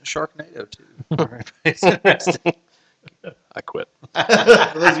most recent Sharknado too. I quit.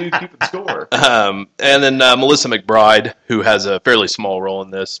 For those of you keeping score. And then Melissa McBride, who has a fairly small role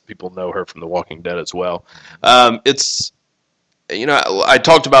in this. People know her from The Walking Dead as well. It's, I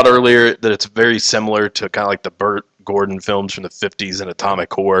talked about earlier that it's very similar to kind of like the Burt Gordon films from the 50s and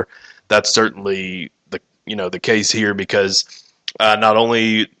Atomic Horror. That's certainly the case here because not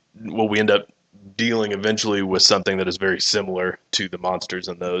only will we end up dealing eventually with something that is very similar to the monsters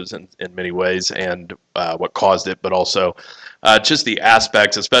in those in many ways and what caused it, but also just the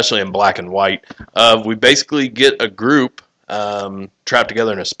aspects, especially in black and white, of we basically get a group trapped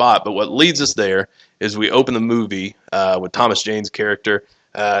together in a spot. But what leads us there is we open the movie with Thomas Jane's character.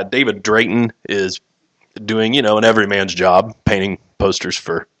 David Drayton is doing, an everyman's job, painting posters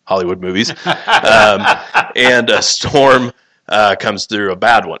for Hollywood movies. And a storm comes through, a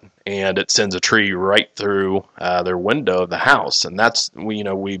bad one, and it sends a tree right through their window of the house. And that's, we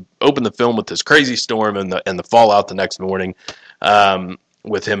open the film with this crazy storm and the fallout the next morning,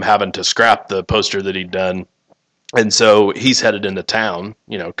 with him having to scrap the poster that he'd done. And so he's headed into town,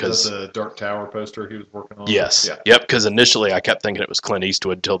 because the Dark Tower poster he was working on. Yes. Yeah. Yep. Because initially I kept thinking it was Clint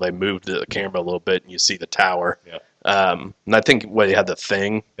Eastwood until they moved the camera a little bit and you see the tower. Yeah. And I think he had the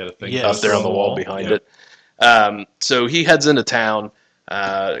thing Yes. up there on the wall behind it. So he heads into town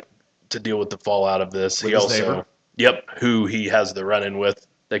to deal with the fallout of this. With He his also, neighbor. Yep, who he has the run-in with.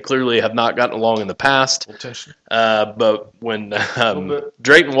 They clearly have not gotten along in the past. A little tension. But when bit.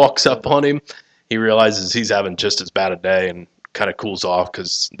 Drayton walks up on him, he realizes he's having just as bad a day and kind of cools off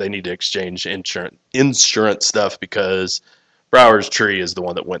because they need to exchange insurance stuff because Brower's tree is the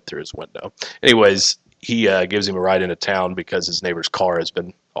one that went through his window. Anyways, he gives him a ride into town because his neighbor's car has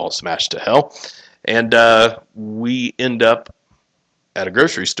been all smashed to hell. And we end up at a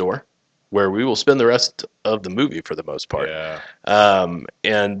grocery store where we will spend the rest of the movie for the most part. Yeah.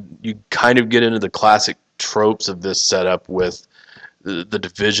 And you kind of get into the classic tropes of this setup with the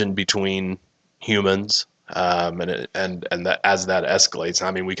division between humans, and that as that escalates.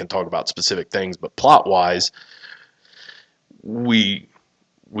 I mean, we can talk about specific things, but plot wise, we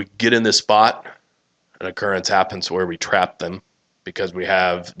get in this spot. An occurrence happens where we trap them because we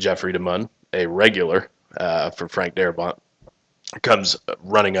have Jeffrey DeMunn, a regular for Frank Darabont, comes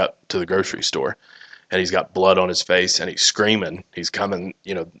running up to the grocery store, and he's got blood on his face, and he's screaming. He's coming.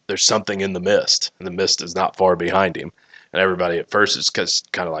 There's something in the mist, and the mist is not far behind him. And everybody at first is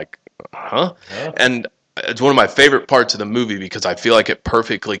kind of like, huh? Yeah. And it's one of my favorite parts of the movie because I feel like it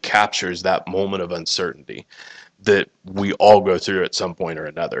perfectly captures that moment of uncertainty that we all go through at some point or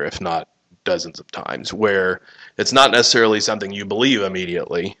another, if not dozens of times, where it's not necessarily something you believe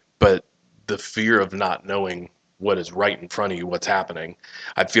immediately, but the fear of not knowing what is right in front of you, what's happening.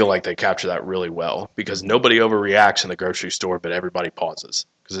 I feel like they capture that really well because nobody overreacts in the grocery store, but everybody pauses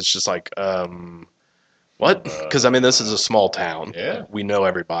because it's just like, what? Because, this is a small town. Yeah. We know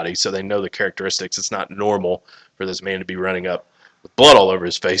everybody, so they know the characteristics. It's not normal for this man to be running up with blood all over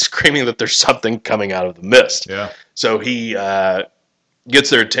his face, screaming that there's something coming out of the mist. Yeah. So he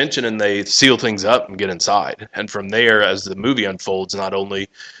gets their attention, and they seal things up and get inside. And from there, as the movie unfolds, not only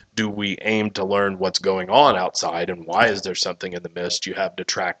do we aim to learn what's going on outside and why is there something in the mist, you have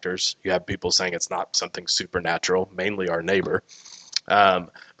detractors. You have people saying it's not something supernatural, mainly our neighbor. But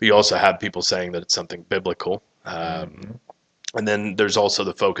you also have people saying that it's something biblical. And then there's also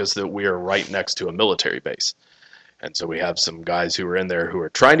the focus that we are right next to a military base. And so we have some guys who are in there who are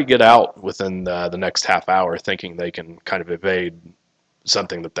trying to get out within the next half hour, thinking they can kind of evade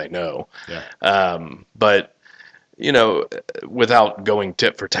something that they know. Yeah. But, without going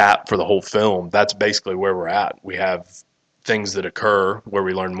tit for tat for the whole film, that's basically where we're at. We have things that occur where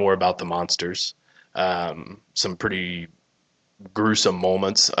we learn more about the monsters, some pretty gruesome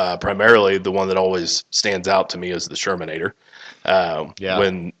moments. Primarily, the one that always stands out to me is the Shermanator.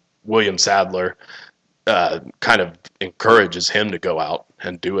 When William Sadler kind of encourages him to go out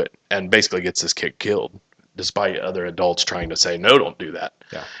and do it, and basically gets this kid killed, despite other adults trying to say, no, don't do that.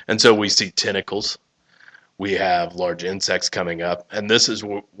 Yeah. And so we see tentacles. We have large insects coming up, and this is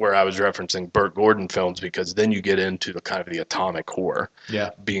where I was referencing Burt Gordon films, because then you get into the kind of the atomic horror,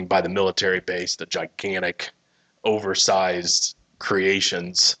 being by the military base, the gigantic, oversized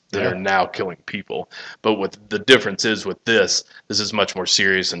creations that are now killing people. But what the difference is with this is much more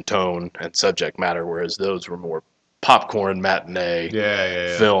serious in tone and subject matter, whereas those were more popcorn matinee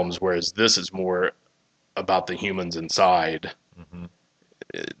films, whereas this is more about the humans inside.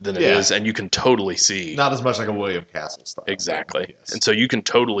 Than it is, and you can totally see. Not as much like a William Castle style. Exactly. Yes. And so you can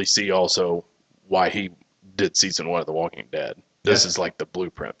totally see also why he did season 1 of The Walking Dead. This is like the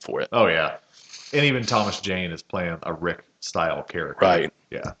blueprint for it. Oh, yeah. And even Thomas Jane is playing a Rick-style character. Right.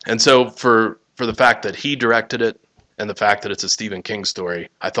 Yeah. And so for the fact that he directed it and the fact that it's a Stephen King story,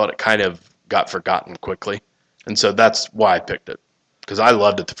 I thought it kind of got forgotten quickly. And so that's why I picked it. Because I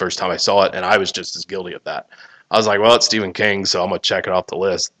loved it the first time I saw it, and I was just as guilty of that. I was like, well, it's Stephen King, so I'm going to check it off the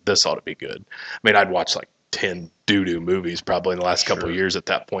list. This ought to be good. I mean, I'd watched like 10 doo-doo movies probably in the last couple of years at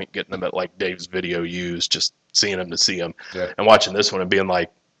that point, getting them at like Dave's Video Used, just seeing them to see them. Yeah. And watching this one and being like,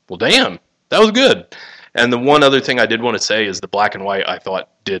 well, damn, that was good. And the one other thing I did want to say is the black and white, I thought,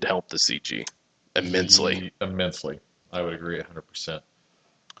 did help the CG immensely. Immensely. I would agree 100%.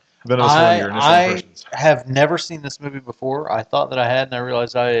 I have never seen this movie before. I thought that I had, and I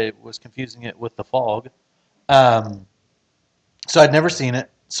realized I was confusing it with The Fog. So I'd never seen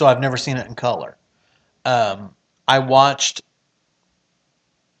it, so I've never seen it in color. I watched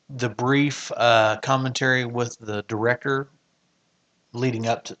the brief commentary with the director leading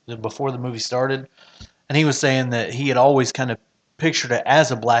up to before the movie started, and he was saying that he had always kind of pictured it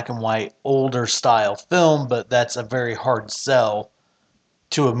as a black and white, older style film, but that's a very hard sell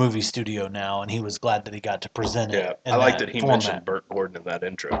to a movie studio now, and he was glad that he got to present it. Yeah, I like that he mentioned Burt Gordon in that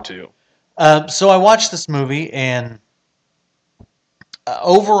intro too. So I watched this movie, and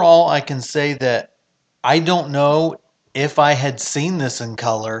overall, I can say that I don't know if I had seen this in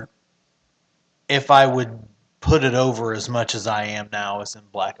color, if I would put it over as much as I am now as in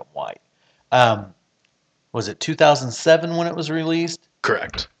black and white. Was it 2007 when it was released?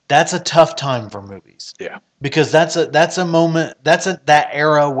 Correct. That's a tough time for movies. Yeah. Because that's a moment, that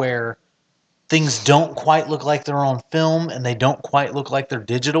era where things don't quite look like they're on film and they don't quite look like they're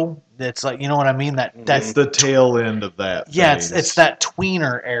digital. It's like, you know what I mean? That's the tail end of that. Yeah, it's that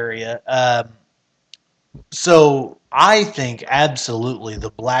tweener area. So I think absolutely the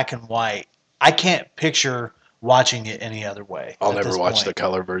black and white. I can't picture watching it any other way. I'll never watch the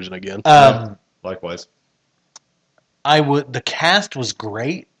color version again. Likewise. The cast was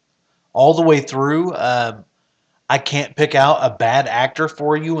great all the way through. I can't pick out a bad actor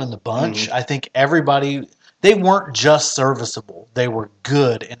for you in the bunch. I think everybody, they weren't just serviceable. They were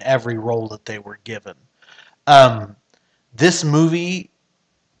good in every role that they were given. This movie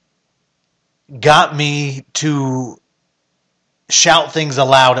got me to shout things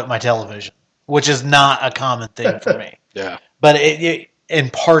aloud at my television, which is not a common thing for me. Yeah. But it in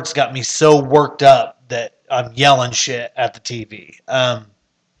parts got me so worked up that I'm yelling shit at the TV.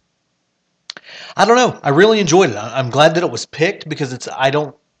 I don't know. I really enjoyed it. I'm glad that it was picked because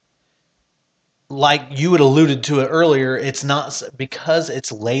like you had alluded to it earlier, it's not because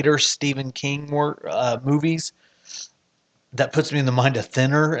it's later Stephen King movies that puts me in the mind of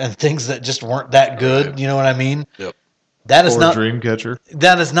Thinner and things that just weren't that good. Right. You know what I mean? Yep. That is not Dreamcatcher.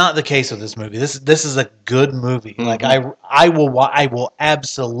 That is not the case with this movie. This is a good movie. Like I will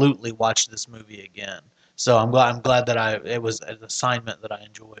absolutely watch this movie again. So I'm glad that it was an assignment that I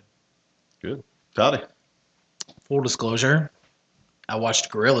enjoyed. Good. Toddy. Full disclosure, I watched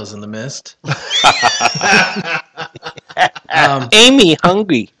Gorillas in the Mist. Amy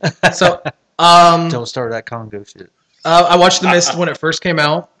hungry. So don't start that Congo shit. I watched The Mist when it first came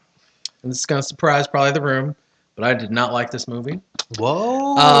out, and this is going to surprise probably the room, but I did not like this movie.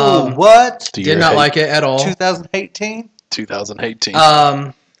 Whoa! What? Did not like it at all. 2018. 2018.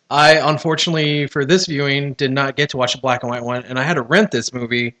 I unfortunately for this viewing did not get to watch a black and white one, and I had to rent this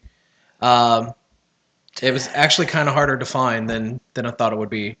movie. It was actually kind of harder to find than I thought it would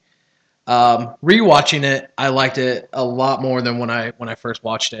be. Rewatching it, I liked it a lot more than when I first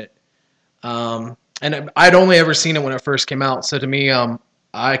watched it. And I'd only ever seen it when it first came out, so to me,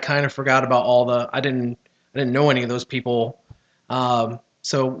 I kind of forgot about I didn't know any of those people.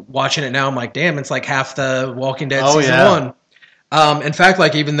 So watching it now, I'm like, damn, it's like half the Walking Dead season 1. In fact,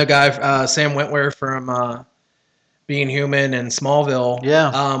 like even the guy Sam Witwer from Being Human and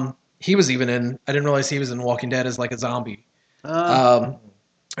Smallville, he was even in. I didn't realize he was in Walking Dead as like a zombie. And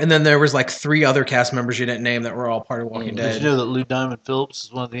then there was like 3 other cast members you didn't name that were all part of Walking Dead. Did you know that Lou Diamond Phillips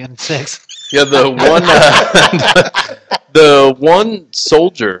is one of the insects? Yeah, the one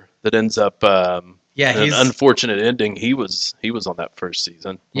soldier that ends up Yeah, An he's unfortunate ending. He was on that first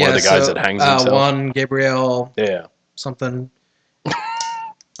season. yeah, One of the guys so, that hangs himself. Juan Gabriel Yeah. something.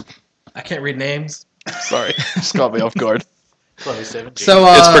 I can't read names. Sorry, just caught me off guard. Chloe 17. So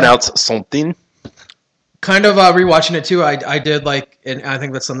It's pronounced something. kind of rewatching it too. I did like, and I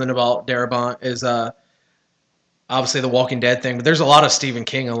think that's something about Darabont is obviously the Walking Dead thing, but there's a lot of Stephen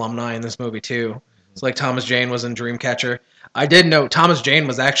King alumni in this movie too. It's like Thomas Jane was in Dreamcatcher. I did know Thomas Jane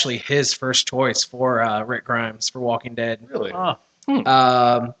was actually his first choice for Rick Grimes for Walking Dead. Really?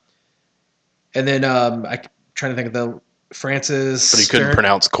 And then I'm trying to think of the Francis. But he couldn't Stern-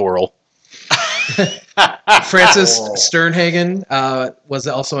 pronounce coral. Francis Sternhagen was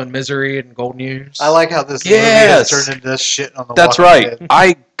also in Misery and Golden Years. I like how this Yes! movie has turned into this shit on the That's Walking right. Dead.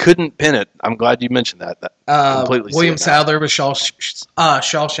 I couldn't pin it. I'm glad you mentioned that. That completely. William see it now. Sadler was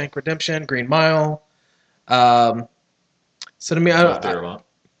Shawshank Redemption, Green Mile. So to me,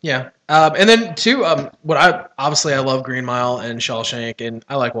 yeah. And then too, I love Green Mile and Shawshank, and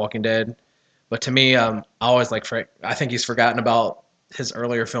I like Walking Dead. But to me, I always like Frank. I think he's forgotten about his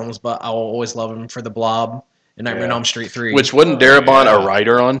earlier films, but I will always love him for The Blob and Nightmare on Elm Street 3. Which wasn't Darabont a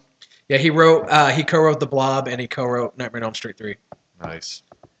writer on? Yeah, he co-wrote The Blob and he co-wrote Nightmare on Elm Street 3. Nice.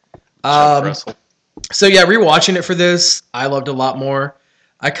 Russell. So yeah, rewatching it for this, I loved it a lot more.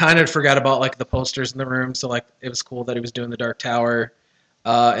 I kind of forgot about like the posters in the room, so like it was cool that he was doing the Dark Tower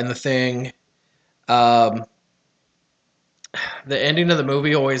and the Thing. The ending of the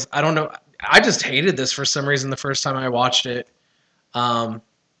movie always, I don't know, I just hated this for some reason the first time I watched it. I'm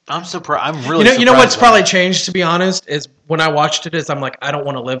surprised. I'm really you know what's surprised by probably that. changed, to be honest, is when I watched it, is I'm like, I don't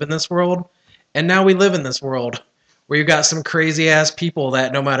want to live in this world. And now we live in this world where you got some crazy ass people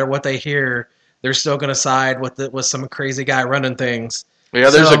that no matter what they hear, they're still going to side with some crazy guy running things. Yeah,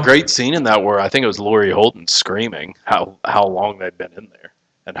 there's So- a great scene in that where I think it was Laurie Holden screaming how long they've been in there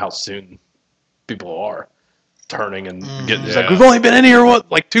and how soon people are turning and getting. It's like, we've only been in here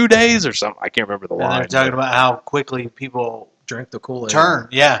like 2 days or something. I can't remember the And line. they're talking about how quickly people Drink the Kool-Aid. turn.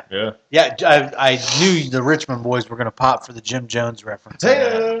 Yeah. Yeah. Yeah, I knew the Richmond boys were going to pop for the Jim Jones reference.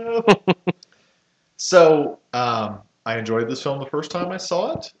 So, I enjoyed this film the first time I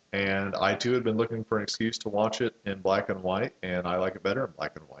saw it, and I too had been looking for an excuse to watch it in black and white, and I like it better in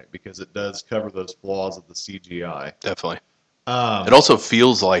black and white because it does cover those flaws of the CGI. Definitely. It also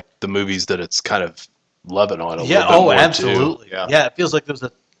feels like the movies that it's kind of loving on a Yeah, little bit more absolutely. Yeah. Yeah, it feels like there was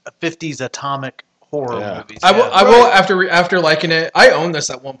a 50s atomic horror Yeah. movies. I will after liking it. I owned this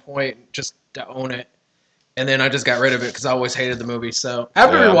at one point, just to own it, and then I just got rid of it because I always hated the movie. So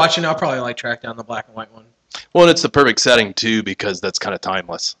after Yeah. rewatching it, I'll probably like track down the black and white one. Well, and it's the perfect setting too because that's kind of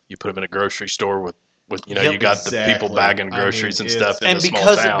timeless. You put them in a grocery store with you know Yep, you got the people exactly. bagging I mean, groceries and it's- stuff in and a small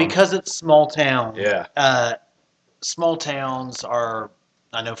because town. because it's small town, Yeah. Small towns are,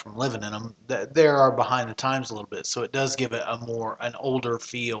 I know from living in them, they are behind the times a little bit. So it does give it an older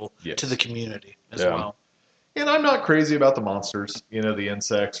feel Yes. to the community as Yeah. well. And I'm not crazy about the monsters, the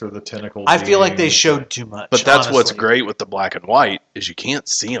insects or the tentacles. I feel like they showed too much. But that's what's honestly. great with the black and white is you can't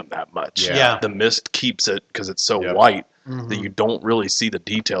see them that much. Yeah. The mist keeps it because it's so Yep. white Mhm. that you don't really see the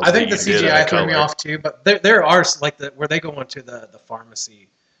details. I think the that you did in CGI threw me color. off too, but there are like where they go into the pharmacy.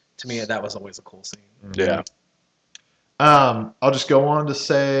 To me, that was always a cool scene. Yeah. I'll just go on to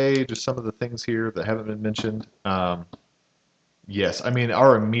say just some of the things here that haven't been mentioned. Yes, I mean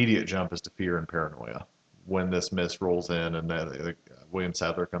our immediate jump is to fear and paranoia when this mist rolls in and William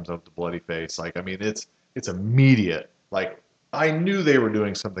Sadler comes up with the bloody face. Like, I mean, it's immediate. Like, I knew they were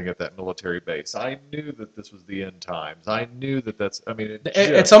doing something at that military base. I knew that this was the end times. I knew that that's. I mean,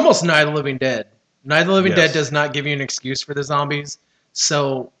 It's almost Night of the Living Dead. Night of the Living Yes. Dead does not give you an excuse for the zombies,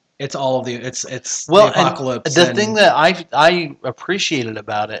 so it's all of the it's Well, the apocalypse. The and- thing that I appreciated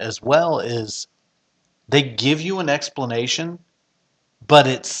about it as well is they give you an explanation, but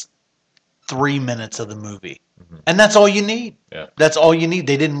it's 3 minutes of the movie, and that's all you need. Yeah. That's all you need.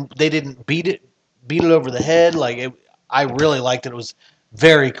 They didn't beat it over the head. I really liked it. It was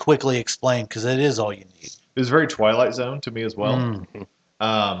very quickly explained because it is all you need. It was very Twilight Zone to me as well.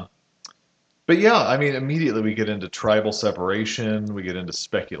 But yeah, I mean, immediately we get into tribal separation, we get into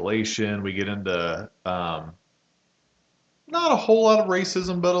speculation, we get into not a whole lot of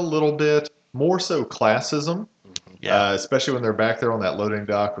racism, but a little bit. More so classism, especially when they're back there on that loading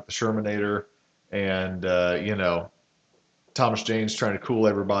dock with the Shermanator, and Thomas Jane's trying to cool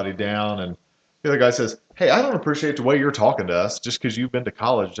everybody down, and the other guy says, "Hey, I don't appreciate the way you're talking to us. Just because you've been to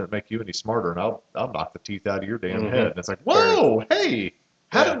college doesn't make you any smarter, and I'll knock the teeth out of your damn head." And it's like, whoa, hey,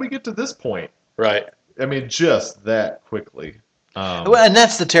 how did we get to this point? Right. I mean, just that quickly. Well, and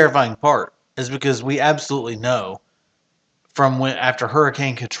that's the terrifying part, is because we absolutely know from after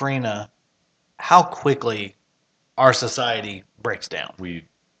Hurricane Katrina how quickly our society breaks down.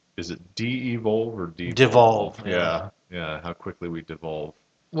 Is it de-evolve or devolve? Devolve, Yeah. How quickly we devolve.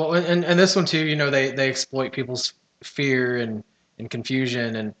 Well, and this one too, they exploit people's fear and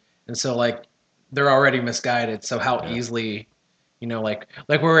confusion, and so like they're already misguided. So how easily, like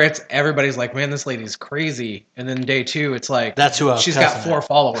where it's everybody's like, man, this lady's crazy, and then day 2, it's like That's who I was she's got cussing 4 at.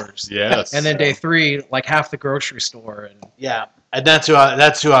 followers, Yes. and then day 3, like half the grocery store, and Yeah, and that's who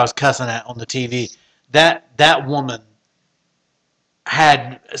I was cussing at on the TV. That woman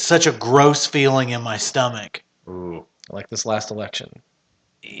had such a gross feeling in my stomach. Ooh. like this last election.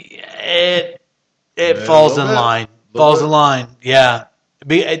 It Yeah, falls a little in bit. line. Little Falls bit. in line. Yeah.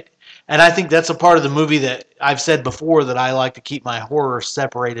 And I think that's a part of the movie that I've said before that I like to keep my horror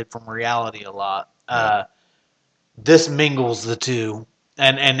separated from reality a lot. This mingles the two,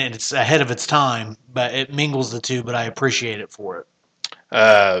 and it's ahead of its time, but it mingles the two, but I appreciate it for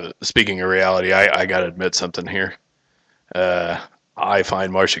it. Speaking of reality, I got to admit something here. I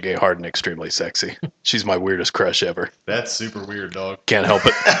find Marcia Gay Harden extremely sexy. She's my weirdest crush ever. That's super weird, dog. Can't help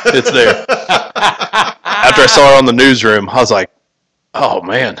it. It's there. After I saw her on the newsroom, I was like, oh,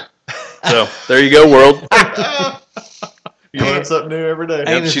 man. So there you go, world. You learn something new every day.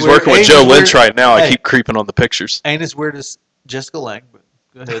 Ain't as She's weird- working with ain't Joe as Lynch weird- right now. I Hey. keep creeping on the pictures. Ain't as weird as Jessica Lange, but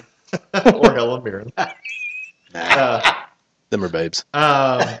go ahead. Or Helen Mirren. Them are babes.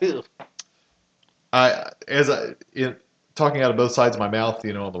 Talking out of both sides of my mouth,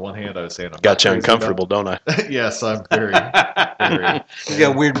 on the one hand, I was saying I'm Got you not crazy uncomfortable, don't I? about- Yes, I'm very, very. He's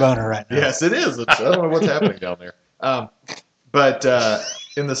got a weird boner right now. Yes, it is. I don't know what's happening down there. But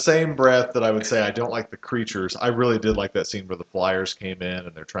in the same breath that I would say I don't like the creatures, I really did like that scene where the flyers came in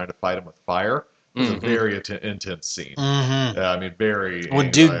and they're trying to fight them with fire. It was a very intense scene. Mm-hmm. I mean, very.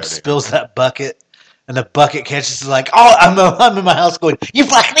 When dude anxiety. spills that bucket and the bucket catches, like, oh, I'm in my house going, you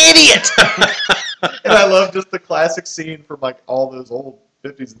fucking idiot! And I love just the classic scene from like all those old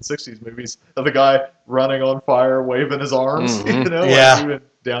 50s and 60s movies of the guy running on fire, waving his arms. Mhm. Yeah. Like, even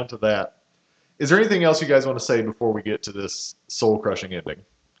down to that. Is there anything else you guys want to say before we get to this soul-crushing ending?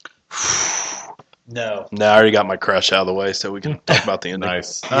 No. No, I already got my crush out of the way, so we can talk about the ending.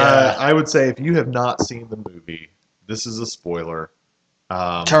 Nice. Yeah. I would say if you have not seen the movie, this is a spoiler.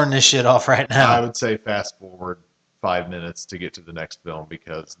 Turn this shit off right I now. would say fast forward 5 minutes to get to the next film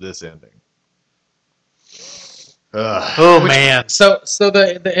because this ending. Ugh. Oh, man. So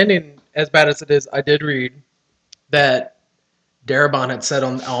the ending, as bad as it is, I did read that Darabont had said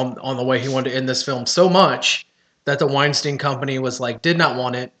on the way he wanted to end this film so much that the Weinstein Company was like did not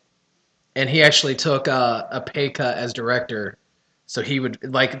want it, and he actually took a pay cut as director, so he would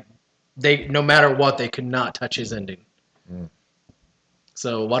they no matter what they could not touch his ending.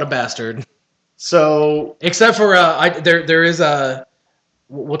 So what a bastard! So Except for there is a.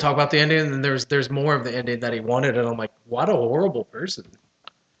 We'll talk about the ending, and then there's more of the ending that he wanted, and I'm like, what a horrible person.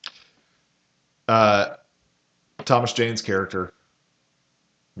 Thomas Jane's character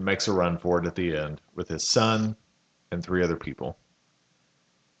makes a run for it at the end with his son and 3 other people.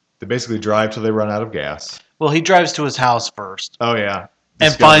 They basically drive till they run out of gas. Well, he drives to his house first Oh yeah, and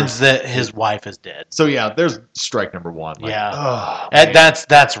Discovers- finds that his wife is dead. So yeah, there's strike number 1. Like, Yeah. oh, And man.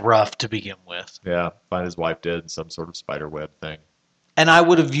 that's rough to begin with. Yeah, find his wife dead in some sort of spider web thing. And I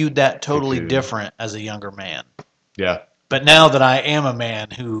would have viewed that totally Cocoon. different as a younger man. Yeah, But now that I am a man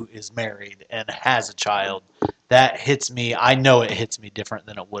who is married and has a child, that hits me. I know it hits me different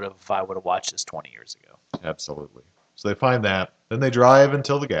than it would have if I would have watched this 20 years ago. absolutely. So they find that. Then they drive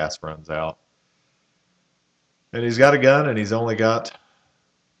until the gas runs out. And he's got a gun, and he's only got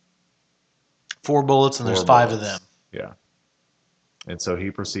 4 bullets, and there's 4 5 of bullets. them, Yeah. And so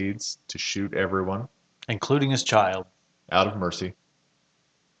he proceeds to shoot everyone including his child. out of mercy.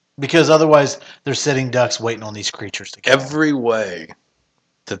 Because otherwise, they're sitting ducks waiting on these creatures to kill them. Every way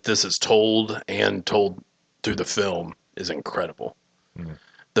that this is told and told through the film is incredible. Mhm.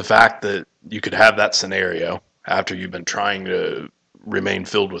 The fact that you could have that scenario after you've been trying to remain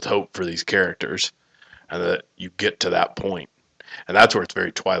filled with hope for these characters, and that you get to that point, and that's where it's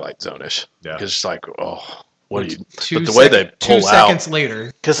very Twilight Zone-ish. Yeah. Because it's like, oh, what do you? Two But the way they two pull out, seconds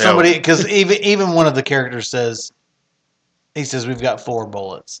later, Because even one of the characters says, he says, we've got 4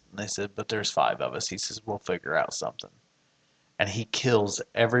 bullets. And they said, but there's 5 of us. He says, we'll figure out something. And he kills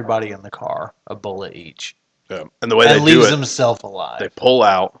everybody in the car, a bullet each. and the way And they do leaves it, himself alive. they pull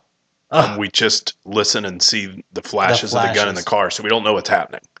out, Ugh. and we just listen and see the flashes of the gun in the flashes. car, so we don't know what's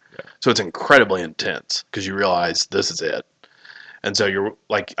happening. So it's incredibly intense because you realize this is it. And so you're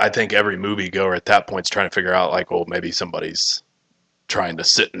like, I think every moviegoer at that point is trying to figure out, like, well, maybe somebody's trying to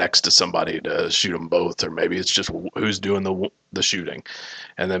sit next to somebody to shoot them both, or maybe it's just who's doing the shooting.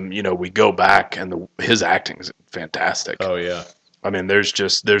 And then we go back, and his acting is fantastic. Oh yeah. I mean,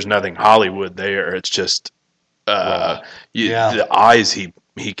 there's nothing Hollywood there. It's just Wow. the eyes he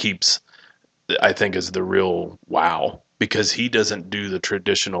keeps, I think, is the real wow, because he doesn't do the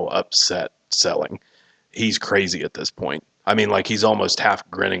traditional upset selling. He's crazy at this point. I mean, like, he's almost half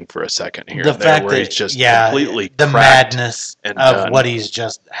grinning for a second here The and there, fact where that he's just yeah, completely the cracked madness and of done. what he's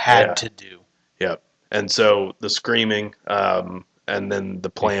just had Yeah. to do. Yep. And so the screaming, and then the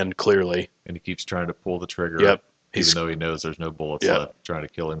plan clearly. And he keeps trying to pull the trigger. Yep. Even though he knows there's no bullets Yep. left, trying to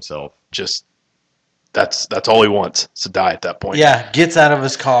kill himself. Just that's all he wants, is to die at that point. Yeah, gets out of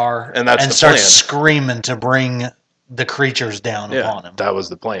his car And that's the starts plan. screaming to bring the creatures down upon him. That was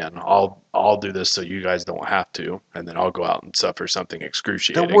the plan. I'll do this so you guys don't have to, and then I'll go out and suffer something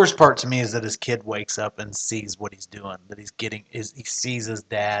excruciating. The worst part to me is that his kid wakes up and sees what he's doing. That he sees his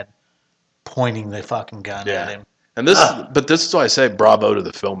dad pointing the fucking gun Yeah. at him. And this is why I say bravo to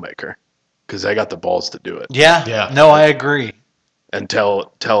the filmmaker, because they got the balls to do it Yeah, Yeah. No, I agree. and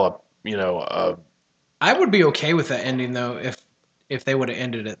tell a I would be okay with that ending though if they would have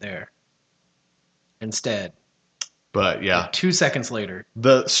ended it there instead. But yeah, 2 seconds later.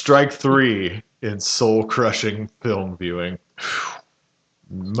 the strike 3 in soul-crushing film viewing.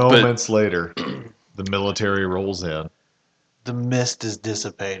 Moments later, the military rolls in. The mist is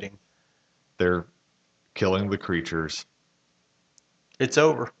dissipating. They're killing the creatures. It's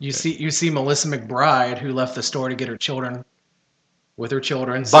over. You see Melissa McBride, who left the store to get her children with her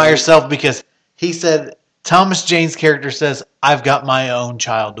children. By herself, because he said, Thomas Jane's character says, I've got my own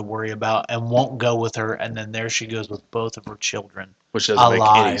child to worry about, and won't go with her, and then there she goes with both of her children. which doesn't make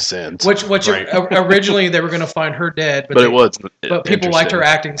any Alive. sense. Which Right. originally they were going to find her dead, but it was. But people liked her interesting.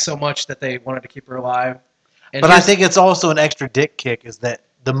 acting so much that they wanted to keep her alive. And But I here's- think it's also an extra dick kick, is that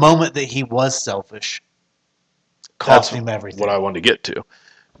the moment that he was selfish cost That's him everything. what I wanted to get to,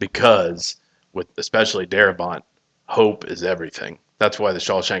 because with especially Darabont, hope is everything. That's why The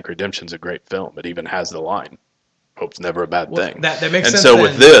Shawshank Redemption's a great film. It even has the line, "Hope's never a bad Well, thing." that makes and sense so then.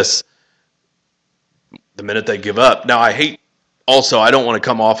 with this, the minute they give up, now I hate. Also, I don't want to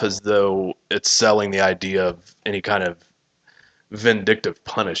come off as though it's selling the idea of any kind of vindictive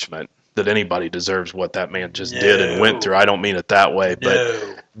punishment, that anybody deserves what that man just did and went through. I don't mean it that way, but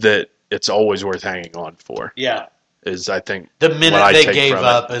that it's always worth hanging on for. Yeah. Is, I think, The what minute I they take gave from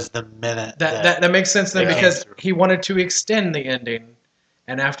up is the minute that makes sense then, Yeah. because he wanted to extend the ending,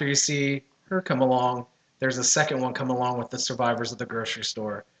 and after you see her come along, there's a second one come along with the survivors of the grocery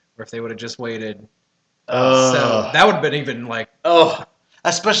store. Or if they would have just waited, so that would have been even like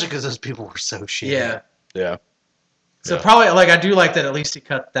especially because those people were so shitty. yeah. Yeah. So probably I do like that at least he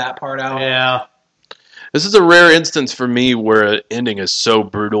cut that part out. Yeah. This is a rare instance for me where an ending is so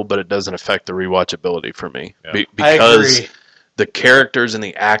brutal, but it doesn't affect the rewatchability for me. Yeah. I Because agree. the characters and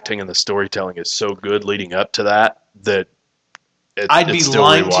the acting and the storytelling is so good leading up to that I'd be it's still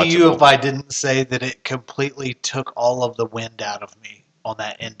lying to you rewatchable. if I didn't say that it completely took all of the wind out of me on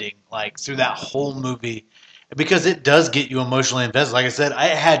that ending, like through that whole movie, because it does get you emotionally invested. Like I said,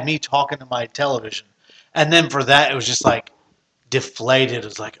 it had me talking to my television, and then for that, it was just like deflated. It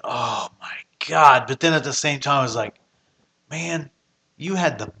was like, oh my god! But then at the same time, I was like, man, you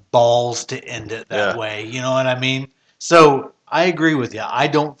had the balls to end it that Yeah. way. You know what I mean? So I agree with you. I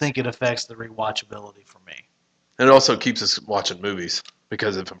don't think it affects the rewatchability for me. And it also keeps us watching movies,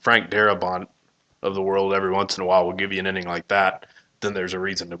 because if a Frank Darabont of the world every once in a while will give you an ending like that, then there's a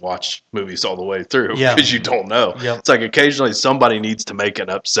reason to watch movies all the way through, Yeah. because you don't know. Yep. It's like occasionally somebody needs to make an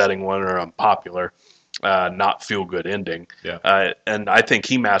upsetting one or unpopular, not feel good ending. Yeah. And I think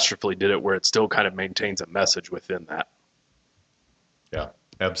he masterfully did it where it still kind of maintains a message within that. Yeah,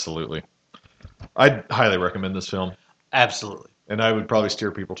 absolutely. I'd highly recommend this film, Absolutely. and I would probably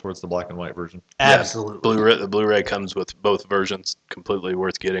steer people towards the black and white version. Absolutely. The Blu-ray comes with both versions, completely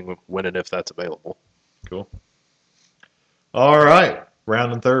worth getting when and if that's available. Cool. All right,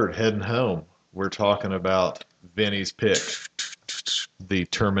 round and third, heading home. We're talking about Vinny's pick, the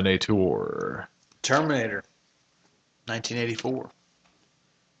Terminator. Terminator, 1984.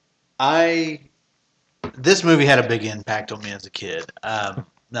 This movie had a big impact on me as a kid. Now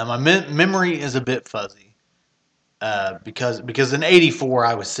my memory is a bit fuzzy because in '84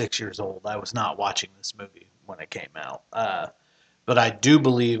 I was 6 years old. I was not watching this movie when it came out, but I do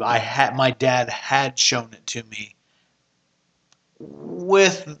believe my dad had shown it to me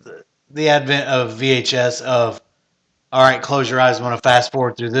with the advent of VHS. Of all right, close your eyes. I want to fast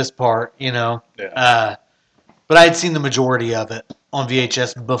forward through this part, you know. Yeah. But I had seen the majority of it on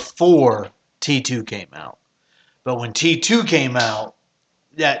VHS before T2 came out. But when T2 came out,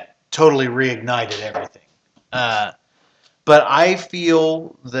 that totally reignited everything. But I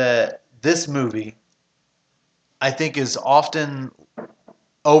feel that this movie, I think, is often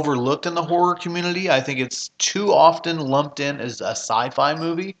overlooked in the horror community. I think it's too often lumped in as a sci-fi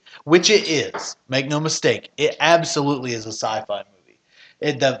movie, which it is. Make no mistake, it absolutely is a sci-fi movie.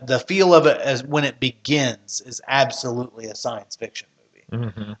 The feel of it as when it begins is absolutely a science fiction movie.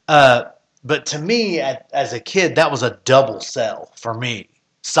 Mm-hmm. But to me, as a kid, that was a double sell for me.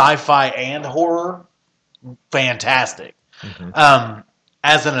 Sci-fi and horror, fantastic. Mm-hmm.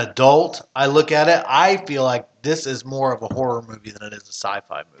 As an adult, I look at it, I feel like this is more of a horror movie than it is a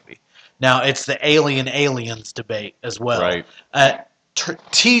sci-fi movie. Now, it's the aliens debate as well. Right.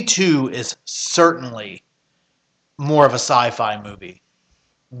 T2 is certainly more of a sci-fi movie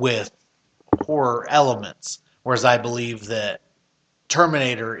with horror elements, whereas I believe that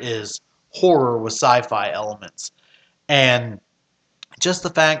Terminator is horror with sci-fi elements. And just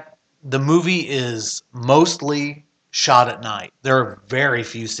the fact the movie is mostly shot at night. There are very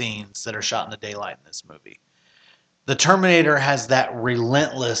few scenes that are shot in the daylight in this movie. The Terminator has that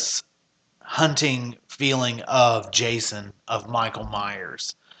relentless hunting feeling of Jason, of Michael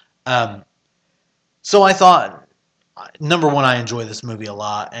Myers. So I thought, number one, I enjoy this movie a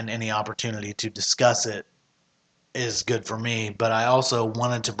lot, and any opportunity to discuss it is good for me. But I also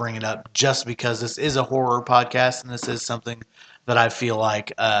wanted to bring it up just because this is a horror podcast, and this is something that I feel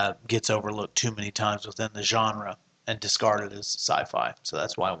like gets overlooked too many times within the genre and discarded as sci-fi. So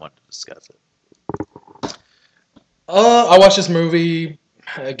that's why I wanted to discuss it. I watched this movie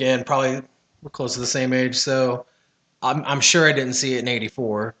again. Probably we're close to the same age, so I'm sure I didn't see it in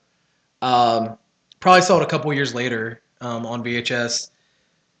 '84. Probably saw it a couple years later on VHS.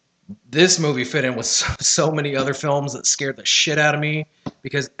 This movie fit in with so many other films that scared the shit out of me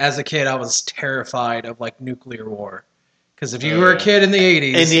because as a kid I was terrified of like nuclear war. Because if you were a kid in the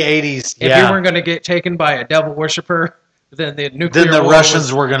 '80s, if you weren't going to get taken by a devil worshiper, then the nuclear then the war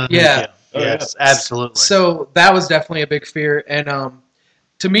Russians were going to nuke you. Yes, absolutely. So that was definitely a big fear. And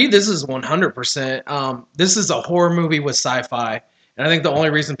to me, this is 100%. This is a horror movie with sci-fi. And I think the only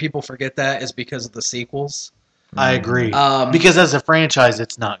reason people forget that is because of the sequels. I agree. Because as a franchise,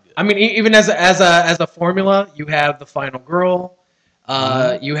 it's not good. I mean, even as a formula, you have the final girl.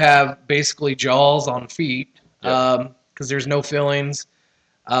 You have basically Jaws on feet because there's no fillings.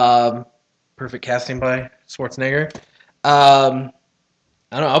 Perfect casting by Schwarzenegger.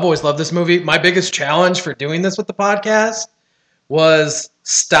 I don't know. I've always loved this movie. My biggest challenge for doing this with the podcast was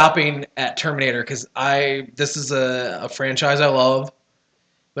stopping at Terminator because this is a franchise I love.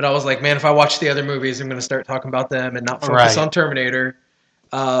 But I was like, man, if I watch the other movies, I'm going to start talking about them and not focus on Terminator.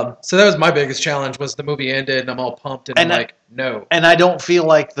 So that was my biggest challenge was the movie ended and I'm all pumped and I'm like, no. And I don't feel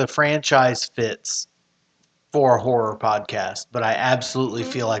like the franchise fits for a horror podcast, but I absolutely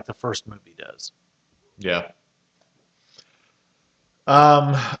feel like the first movie does. Yeah.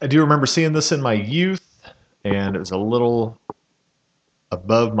 I do remember seeing this in my youth, and it was a little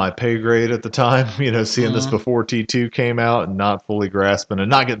above my pay grade at the time, seeing this before T2 came out and not fully grasping and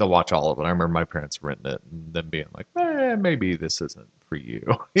not getting to watch all of it. I remember my parents renting it and them being like, maybe this isn't for you,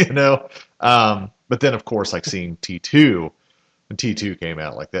 But then, of course, like seeing T2, when T2 came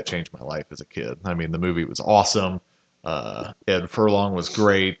out, like that changed my life as a kid. I mean, the movie was awesome. Ed Furlong was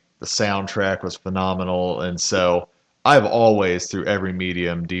great. The soundtrack was phenomenal. And so I've always, through every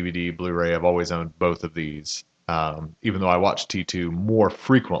medium, DVD, Blu-ray, I've always owned both of these. Even though I watch T2 more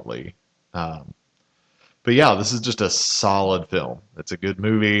frequently. But yeah, this is just a solid film. It's a good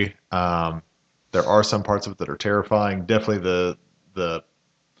movie. There are some parts of it that are terrifying. Definitely the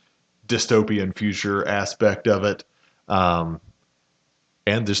dystopian future aspect of it.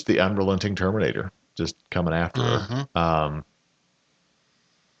 And just the unrelenting Terminator just coming after her.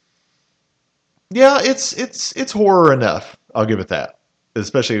 Yeah, it's horror enough. I'll give it that.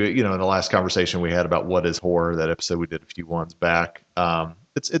 Especially, in the last conversation we had about what is horror, that episode we did a few ones back.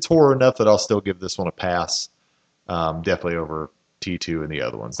 It's horror enough that I'll still give this one a pass. Definitely over T2 and the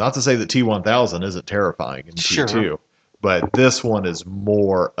other ones. Not to say that T1000 isn't terrifying in T2, but this one is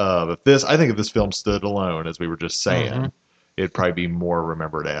more of I think if this film stood alone, as we were just saying, it'd probably be more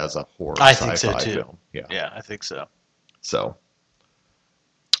remembered as a horror sci-fi film. Yeah, I think so. So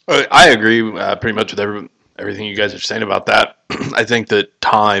I agree pretty much with everything you guys are saying about that. I think that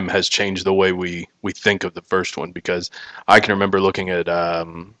time has changed the way we think of the first one, because I can remember looking at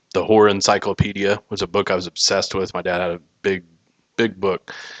the Horror Encyclopedia was a book I was obsessed with. My dad had a big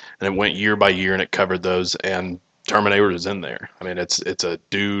book, and it went year by year, and it covered those, and Terminator is in there. I mean, it's a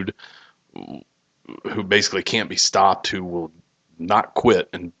dude who basically can't be stopped, who will not quit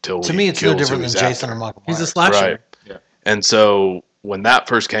until to me it's no different than Jason or Michael Myers. He's a slasher. Right. Yeah. And so when that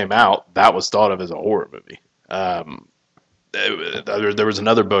first came out, that was thought of as a horror movie. There was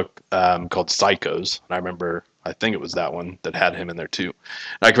another book called Psychos, and I think it was that one that had him in there too. And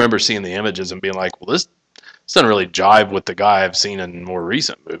I can remember seeing the images and being like, well, this doesn't really jive with the guy I've seen in more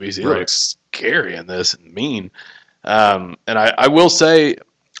recent movies. He looks scary in this and mean. And I will say,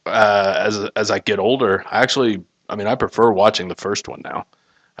 as I get older, I prefer watching the first one now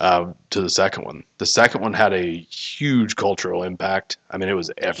to the second one. The second one had a huge cultural impact. I mean, it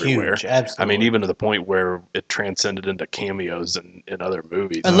was everywhere. Huge, absolutely. I mean, even to the point where it transcended into cameos in other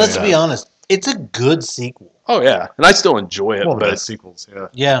movies. And let's be honest, it's a good sequel. Oh yeah, and I still enjoy it. One of the But best sequels, yeah.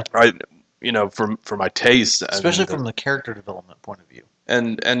 Yeah, for my taste, especially and from the character development point of view.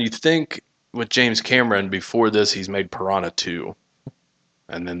 and you think with James Cameron, before this, he's made Piranha 2,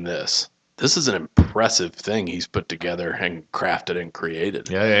 and then this. This is an impressive thing he's put together and crafted and created.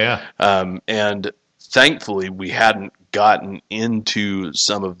 Yeah. And thankfully, we hadn't gotten into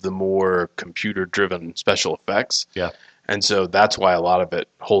some of the more computer-driven special effects. Yeah. And so that's why a lot of it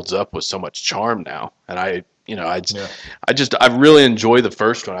holds up with so much charm now. And I really enjoy the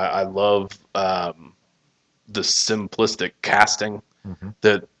first one. I love the simplistic casting. Mm-hmm.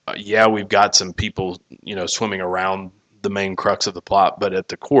 That we've got some people swimming around the main crux of the plot, but at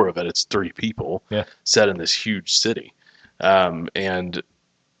the core of it, it's three people set in this huge city. I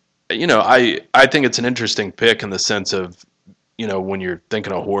think it's an interesting pick in the sense of, when you're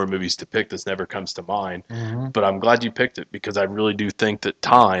thinking of horror movies to pick, this never comes to mind. Mm-hmm. But I'm glad you picked it because I really do think that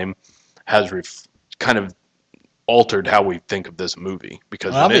time has kind of altered how we think of this movie.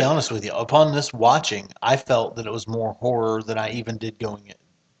 Because I'll be honest with you, upon this watching, I felt that it was more horror than I even did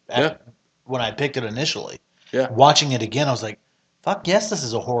when I picked it initially. Yeah. Watching it again, I was like, fuck yes, this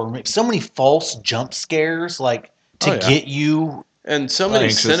is a horror movie. So many false jump scares, get you. And so many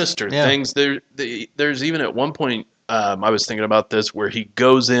anxious. Sinister things. There's even at one point, I was thinking about this, where he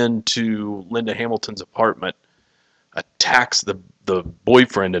goes into Linda Hamilton's apartment, attacks the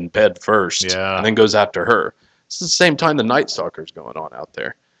boyfriend in bed first, and then goes after her. It's the same time the Night Stalker's going on out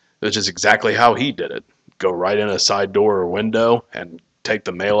there. Which is exactly how he did it. Go right in a side door or window and take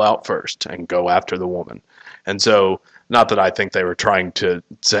the male out first and go after the woman. And so, not that I think they were trying to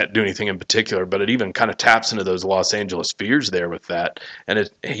do anything in particular, but it even kind of taps into those Los Angeles fears there with that. And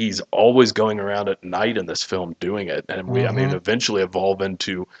he's always going around at night in this film doing it. And eventually evolve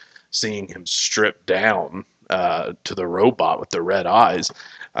into seeing him stripped down to the robot with the red eyes.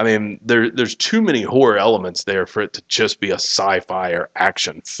 I mean, there's too many horror elements there for it to just be a sci-fi or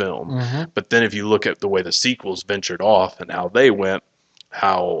action film. Mm-hmm. But then if you look at the way the sequels ventured off and how they went,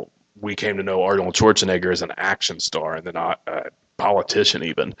 how we came to know Arnold Schwarzenegger as an action star and then a politician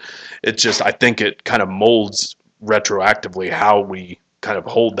even. It's just, I think it kind of molds retroactively how we kind of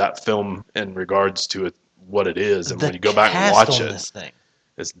hold that film in regards to what it is. And when you go back and watch it,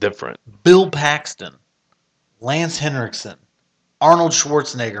 it's different. Bill Paxton, Lance Henriksen, Arnold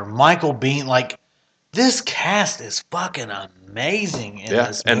Schwarzenegger, Michael Biehn, this cast is fucking amazing in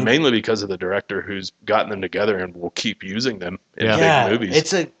this movie. And mainly because of the director who's gotten them together and will keep using them in big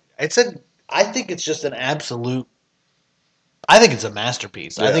movies. I think it's just an absolute. I think it's a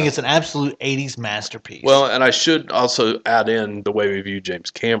masterpiece. Yeah. I think it's an absolute 80s masterpiece. Well, and I should also add in the way we view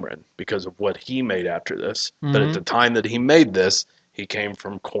James Cameron because of what he made after this. Mm-hmm. But at the time that he made this, he came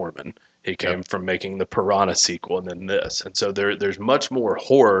from Corman. He came from making the Piranha sequel and then this. And so there's much more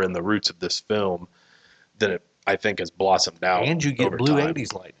horror in the roots of this film than it, I think, has blossomed out. And you get blue time.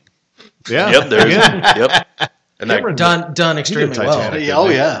 80s lightning. Yeah. Yep, there is. Yep. And Cameron done extremely well.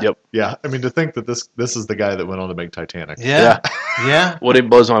 Titanic, Yep. Yeah. I mean, to think that this is the guy that went on to make Titanic. Yeah. Yeah. What it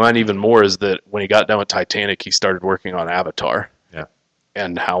blows my mind even more is that when he got done with Titanic, he started working on Avatar. Yeah.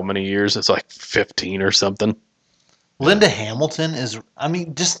 And how many years? It's like 15 or something. Linda Hamilton is,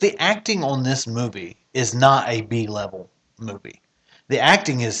 just the acting on this movie is not a B-level movie. The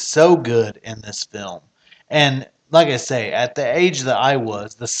acting is so good in this film. And like I say, at the age that I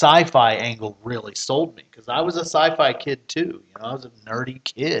was, the sci-fi angle really sold me because I was a sci-fi kid too. I was a nerdy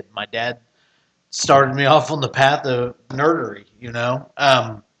kid. My dad started me off on the path of nerdery. Did you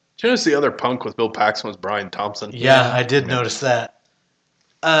notice the other punk with Bill Paxton was Brian Thompson? Yeah, I did notice that.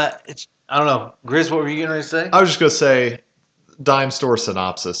 I don't know, Grizz. What were you going to say? I was just going to say, dime store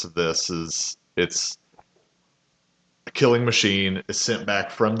synopsis of this is it's a killing machine is sent back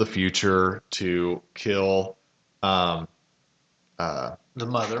from the future to kill. The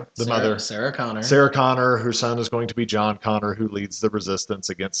mother, Sarah Connor. Sarah Connor, her son is going to be John Connor, who leads the resistance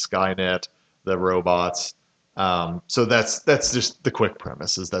against Skynet, the robots. So that's just the quick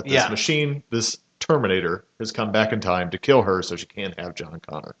premise: is that this machine, this Terminator, has come back in time to kill her, so she can't have John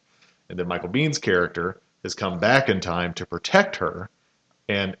Connor. And then Michael Biehn's character, has come back in time to protect her,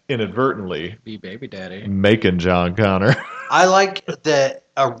 and inadvertently Be baby daddy. making John Connor. I like that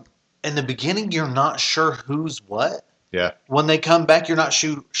in the beginning, you're not sure who's what. Yeah, When they come back, you're not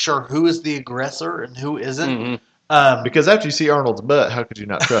sure who is the aggressor and who isn't. Mhm. because after you see Arnold's butt, how could you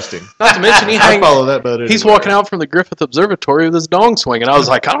not trust him? Not to mention I follow that butt. he's anywhere. walking out from the Griffith Observatory with his dong swinging. I was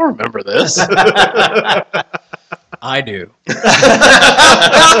like, I don't remember this. I do.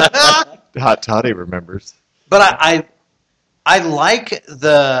 Hot Toddy remembers. But I like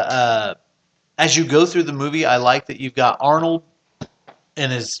the as you go through the movie, I like that you've got Arnold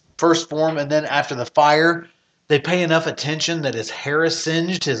in his first form, and then after the fire, they pay enough attention that his hair is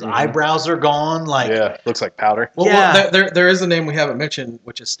singed, his eyebrows are gone. Like, Yeah, looks like powder. Well, Yeah. there is a name we haven't mentioned,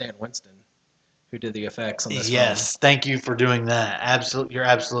 which is Stan Winston, who did the effects on this. yes, thank you for doing that. Absolutely, you're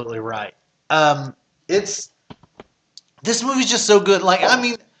absolutely right. This movie's just so good. Like, I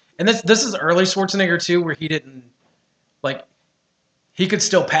mean, And this is early Schwarzenegger too, where he didn't like he could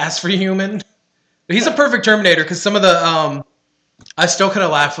still pass for human. But he's a perfect Terminator because some of the I still kind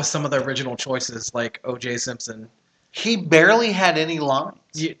of laugh with some of the original choices, like O.J. Simpson. he barely had any lines.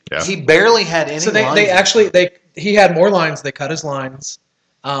 Yeah. Yeah. He barely had any. So lines. he had more lines. They cut his lines.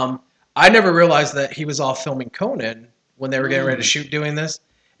 I never realized that he was off filming Conan when they were getting ready to shoot doing this,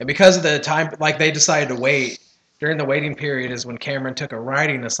 and because of the time, like they decided to wait. During the waiting period is when Cameron took a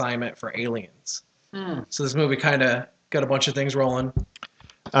writing assignment for Aliens. So this movie kind of got a bunch of things rolling.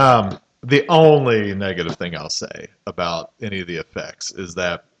 The only negative thing I'll say about any of the effects is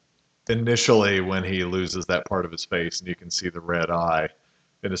that initially when he loses that part of his face and you can see the red eye,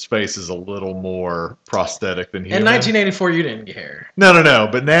 and his face is a little more prosthetic than human. In 1984, you didn't care. No.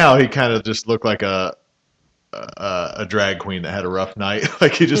 But now he kind of just looked like a drag queen that had a rough night.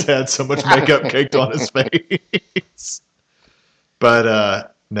 Like he just had so much makeup caked on his face.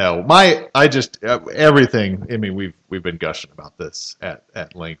 But no, everything. I mean, we've been gushing about this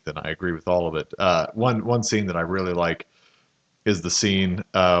at length, and I agree with all of it. One scene that I really like is the scene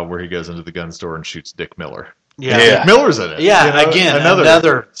where he goes into the gun store and shoots Dick Miller. Yeah. Dick Miller's in it. Yeah, again,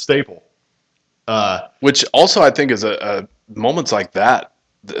 another staple. Which also I think is a moments like that,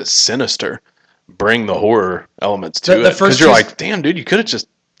 the sinister, bring the horror elements to The it. first Because you're two- like, damn, dude, you could have just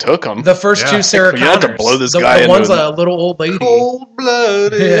took them. The first Yeah. two Sarah You had to Connors. blow this the, guy the into one's an- a little old lady.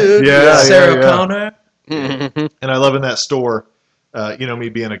 cold-blooded. Yeah. Sarah Connor. And I love in that store, me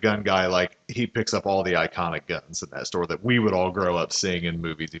being a gun guy, like he picks up all the iconic guns in that store that we would all grow up seeing in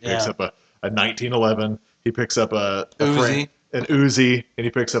movies. He picks Yeah. up a 1911. He picks up an Uzi, and he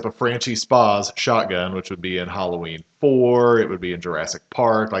picks up a Franchi Spaz shotgun, which would be in Halloween 4. It would be in Jurassic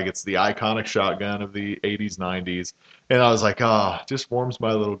Park. Like it's the iconic shotgun of the 80s, 90s. And I was like, just warms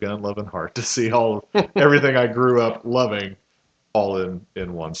my little gun-loving heart to see all of everything I grew up loving all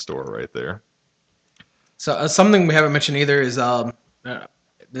in one store right there. So something we haven't mentioned either is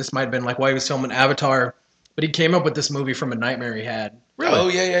this might have been like why he was filming Avatar, but he came up with this movie from a nightmare he had. Really? Oh,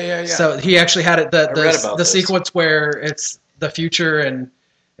 yeah. So he actually had it read about the this. sequence where it's the future and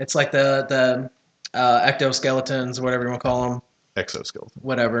it's like the ectoskeletons, whatever you want to call them, Exoskeleton.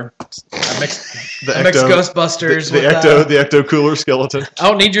 whatever. I mixed The Ghostbusters The with the ecto cooler skeleton. I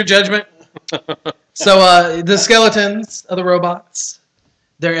don't need your judgment. So the skeletons of the robots,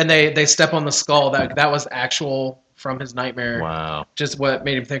 they step on the skull. That was actual from his nightmare. Wow. Just what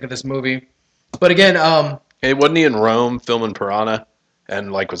made him think of this movie. But again, Hey, wasn't he in Rome filming Piranha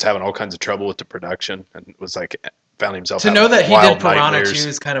and like was having all kinds of trouble with the production and was like found himself to having know that he wild did Piranha nightmares. 2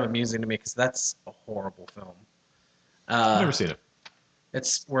 is kind of amusing to me because that's a horrible film. I've never seen it.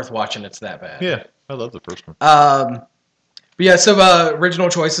 It's worth watching. It's that bad. Yeah, I love the first one. But yeah, so original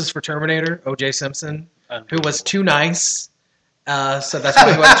choices for Terminator, O.J. Simpson, who was too nice. So that's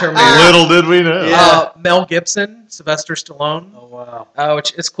why he went Terminator. Little did we know. Mel Gibson, Sylvester Stallone. Oh, wow.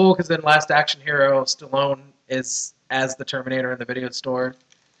 Which is cool because in Last Action Hero, Stallone is as the Terminator in the video store.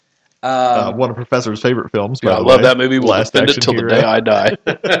 One of Professor's favorite films. by Yeah, I the love way. that movie. We'll Last defend it Action till the Hero. day I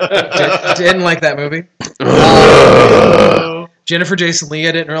die. Didn't like that movie. Jennifer Jason Leigh,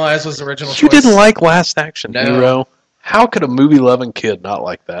 I didn't realize was the original You choice. didn't like Last Action No. Hero? How could a movie-loving kid not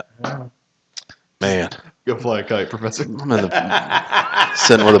like that? Man, Go fly a kite, Professor. I'm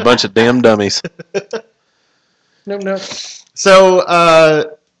sitting with a bunch of damn dummies. No.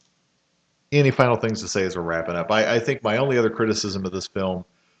 So, any final things to say as we're wrapping up? I think my only other criticism of this film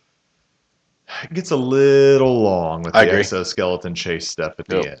gets a little long with I the agree. exoskeleton chase stuff at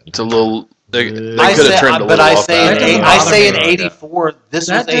the end. It's a little. They I could have trimmed a little off that. didn't I bother say in me. '84, this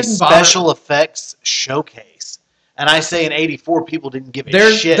That was a didn't bother- special effects showcase, and I say in '84, people didn't give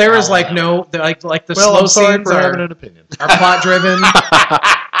a shit. There is how like that- no like the Well, slow I'm sorry scenes for are having an opinion. plot driven.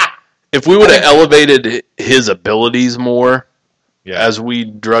 If we would have elevated his abilities more Yeah. as we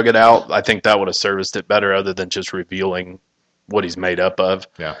drug it out, I think that would have serviced it better other than just revealing what he's made up of.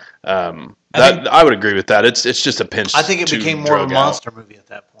 Yeah. I would agree with that. It's just a pinch. I think it to became more of a drug out. monster movie at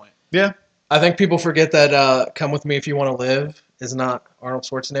that point. Yeah. I think people forget that "Come with Me if you want to live" is not Arnold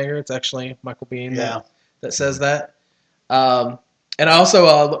Schwarzenegger. It's actually Michael Biehn that says that. And I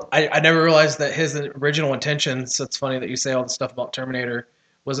also I never realized that his original intentions. So it's funny that you say all the stuff about Terminator.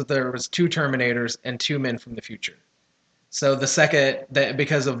 Was that there was 2 Terminators and 2 men from the future. So the second that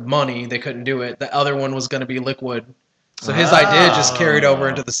because of money they couldn't do it, the other one was going to be Liquid. So his idea just carried over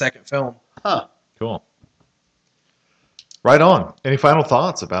into the second film. Huh. Cool. Right on. Any final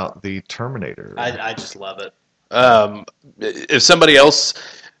thoughts about the Terminator? I just love it. If somebody else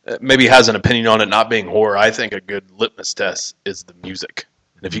maybe has an opinion on it not being horror, I think a good litmus test is the music.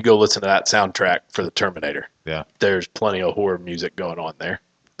 And if you go listen to that soundtrack for the Terminator, there's plenty of horror music going on there.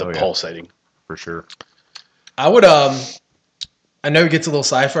 Pulsating. For sure. I would I know it gets a little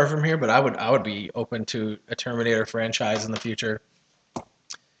sci-fi from here, but I would be open to a Terminator franchise in the future.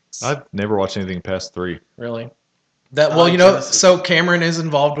 I've never watched anything past 3. Really? So Cameron is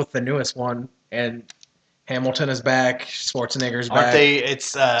involved with the newest one, and Hamilton is back, Schwarzenegger's back. Aren't they?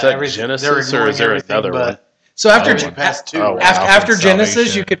 It's Genesis, or is there another one? So after past 2, Oh, wow. after Genesis,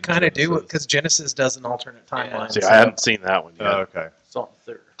 Salvation, you could kind of do it because Genesis does an alternate timeline. See, I haven't seen that one yet. Okay. it's on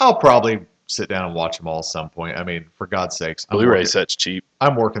the 3rd. I'll probably sit down and watch them all at some point. I mean, for God's sakes, Blu-ray set's cheap.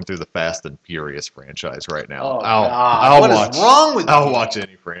 I'm working through the Fast and Furious franchise right now. Oh, I'll God. What is watch. wrong with I'll you? watch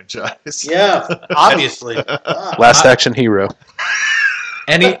any franchise. Yeah, obviously. Last Action Hero.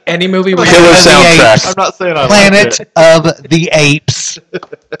 Any movie with Killer soundtrack. I'm not saying I Planet like it. of the Apes.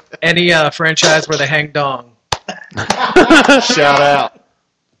 any franchise where they hang dong. Shout out.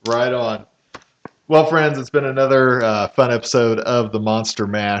 Right on. Well, friends, it's been another fun episode of the Monster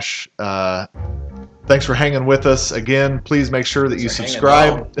Mash. Thanks for hanging with us. Again, please make sure that you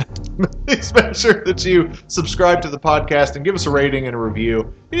subscribe. Please make sure that you subscribe to the podcast and give us a rating and a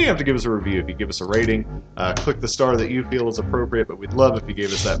review. You don't have to give us a review. If you give us a rating, click the star that you feel is appropriate, but we'd love if you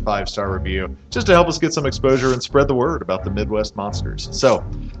gave us that 5-star review just to help us get some exposure and spread the word about the Midwest monsters. So,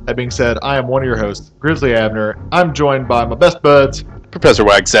 that being said, I am one of your hosts, Grizzly Abner. I'm joined by my best buds, Professor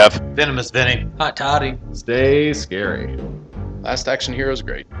Wagstaff. Venomous Vinny. Hot toddy. Stay scary. Last Action Hero is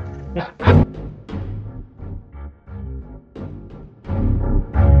great.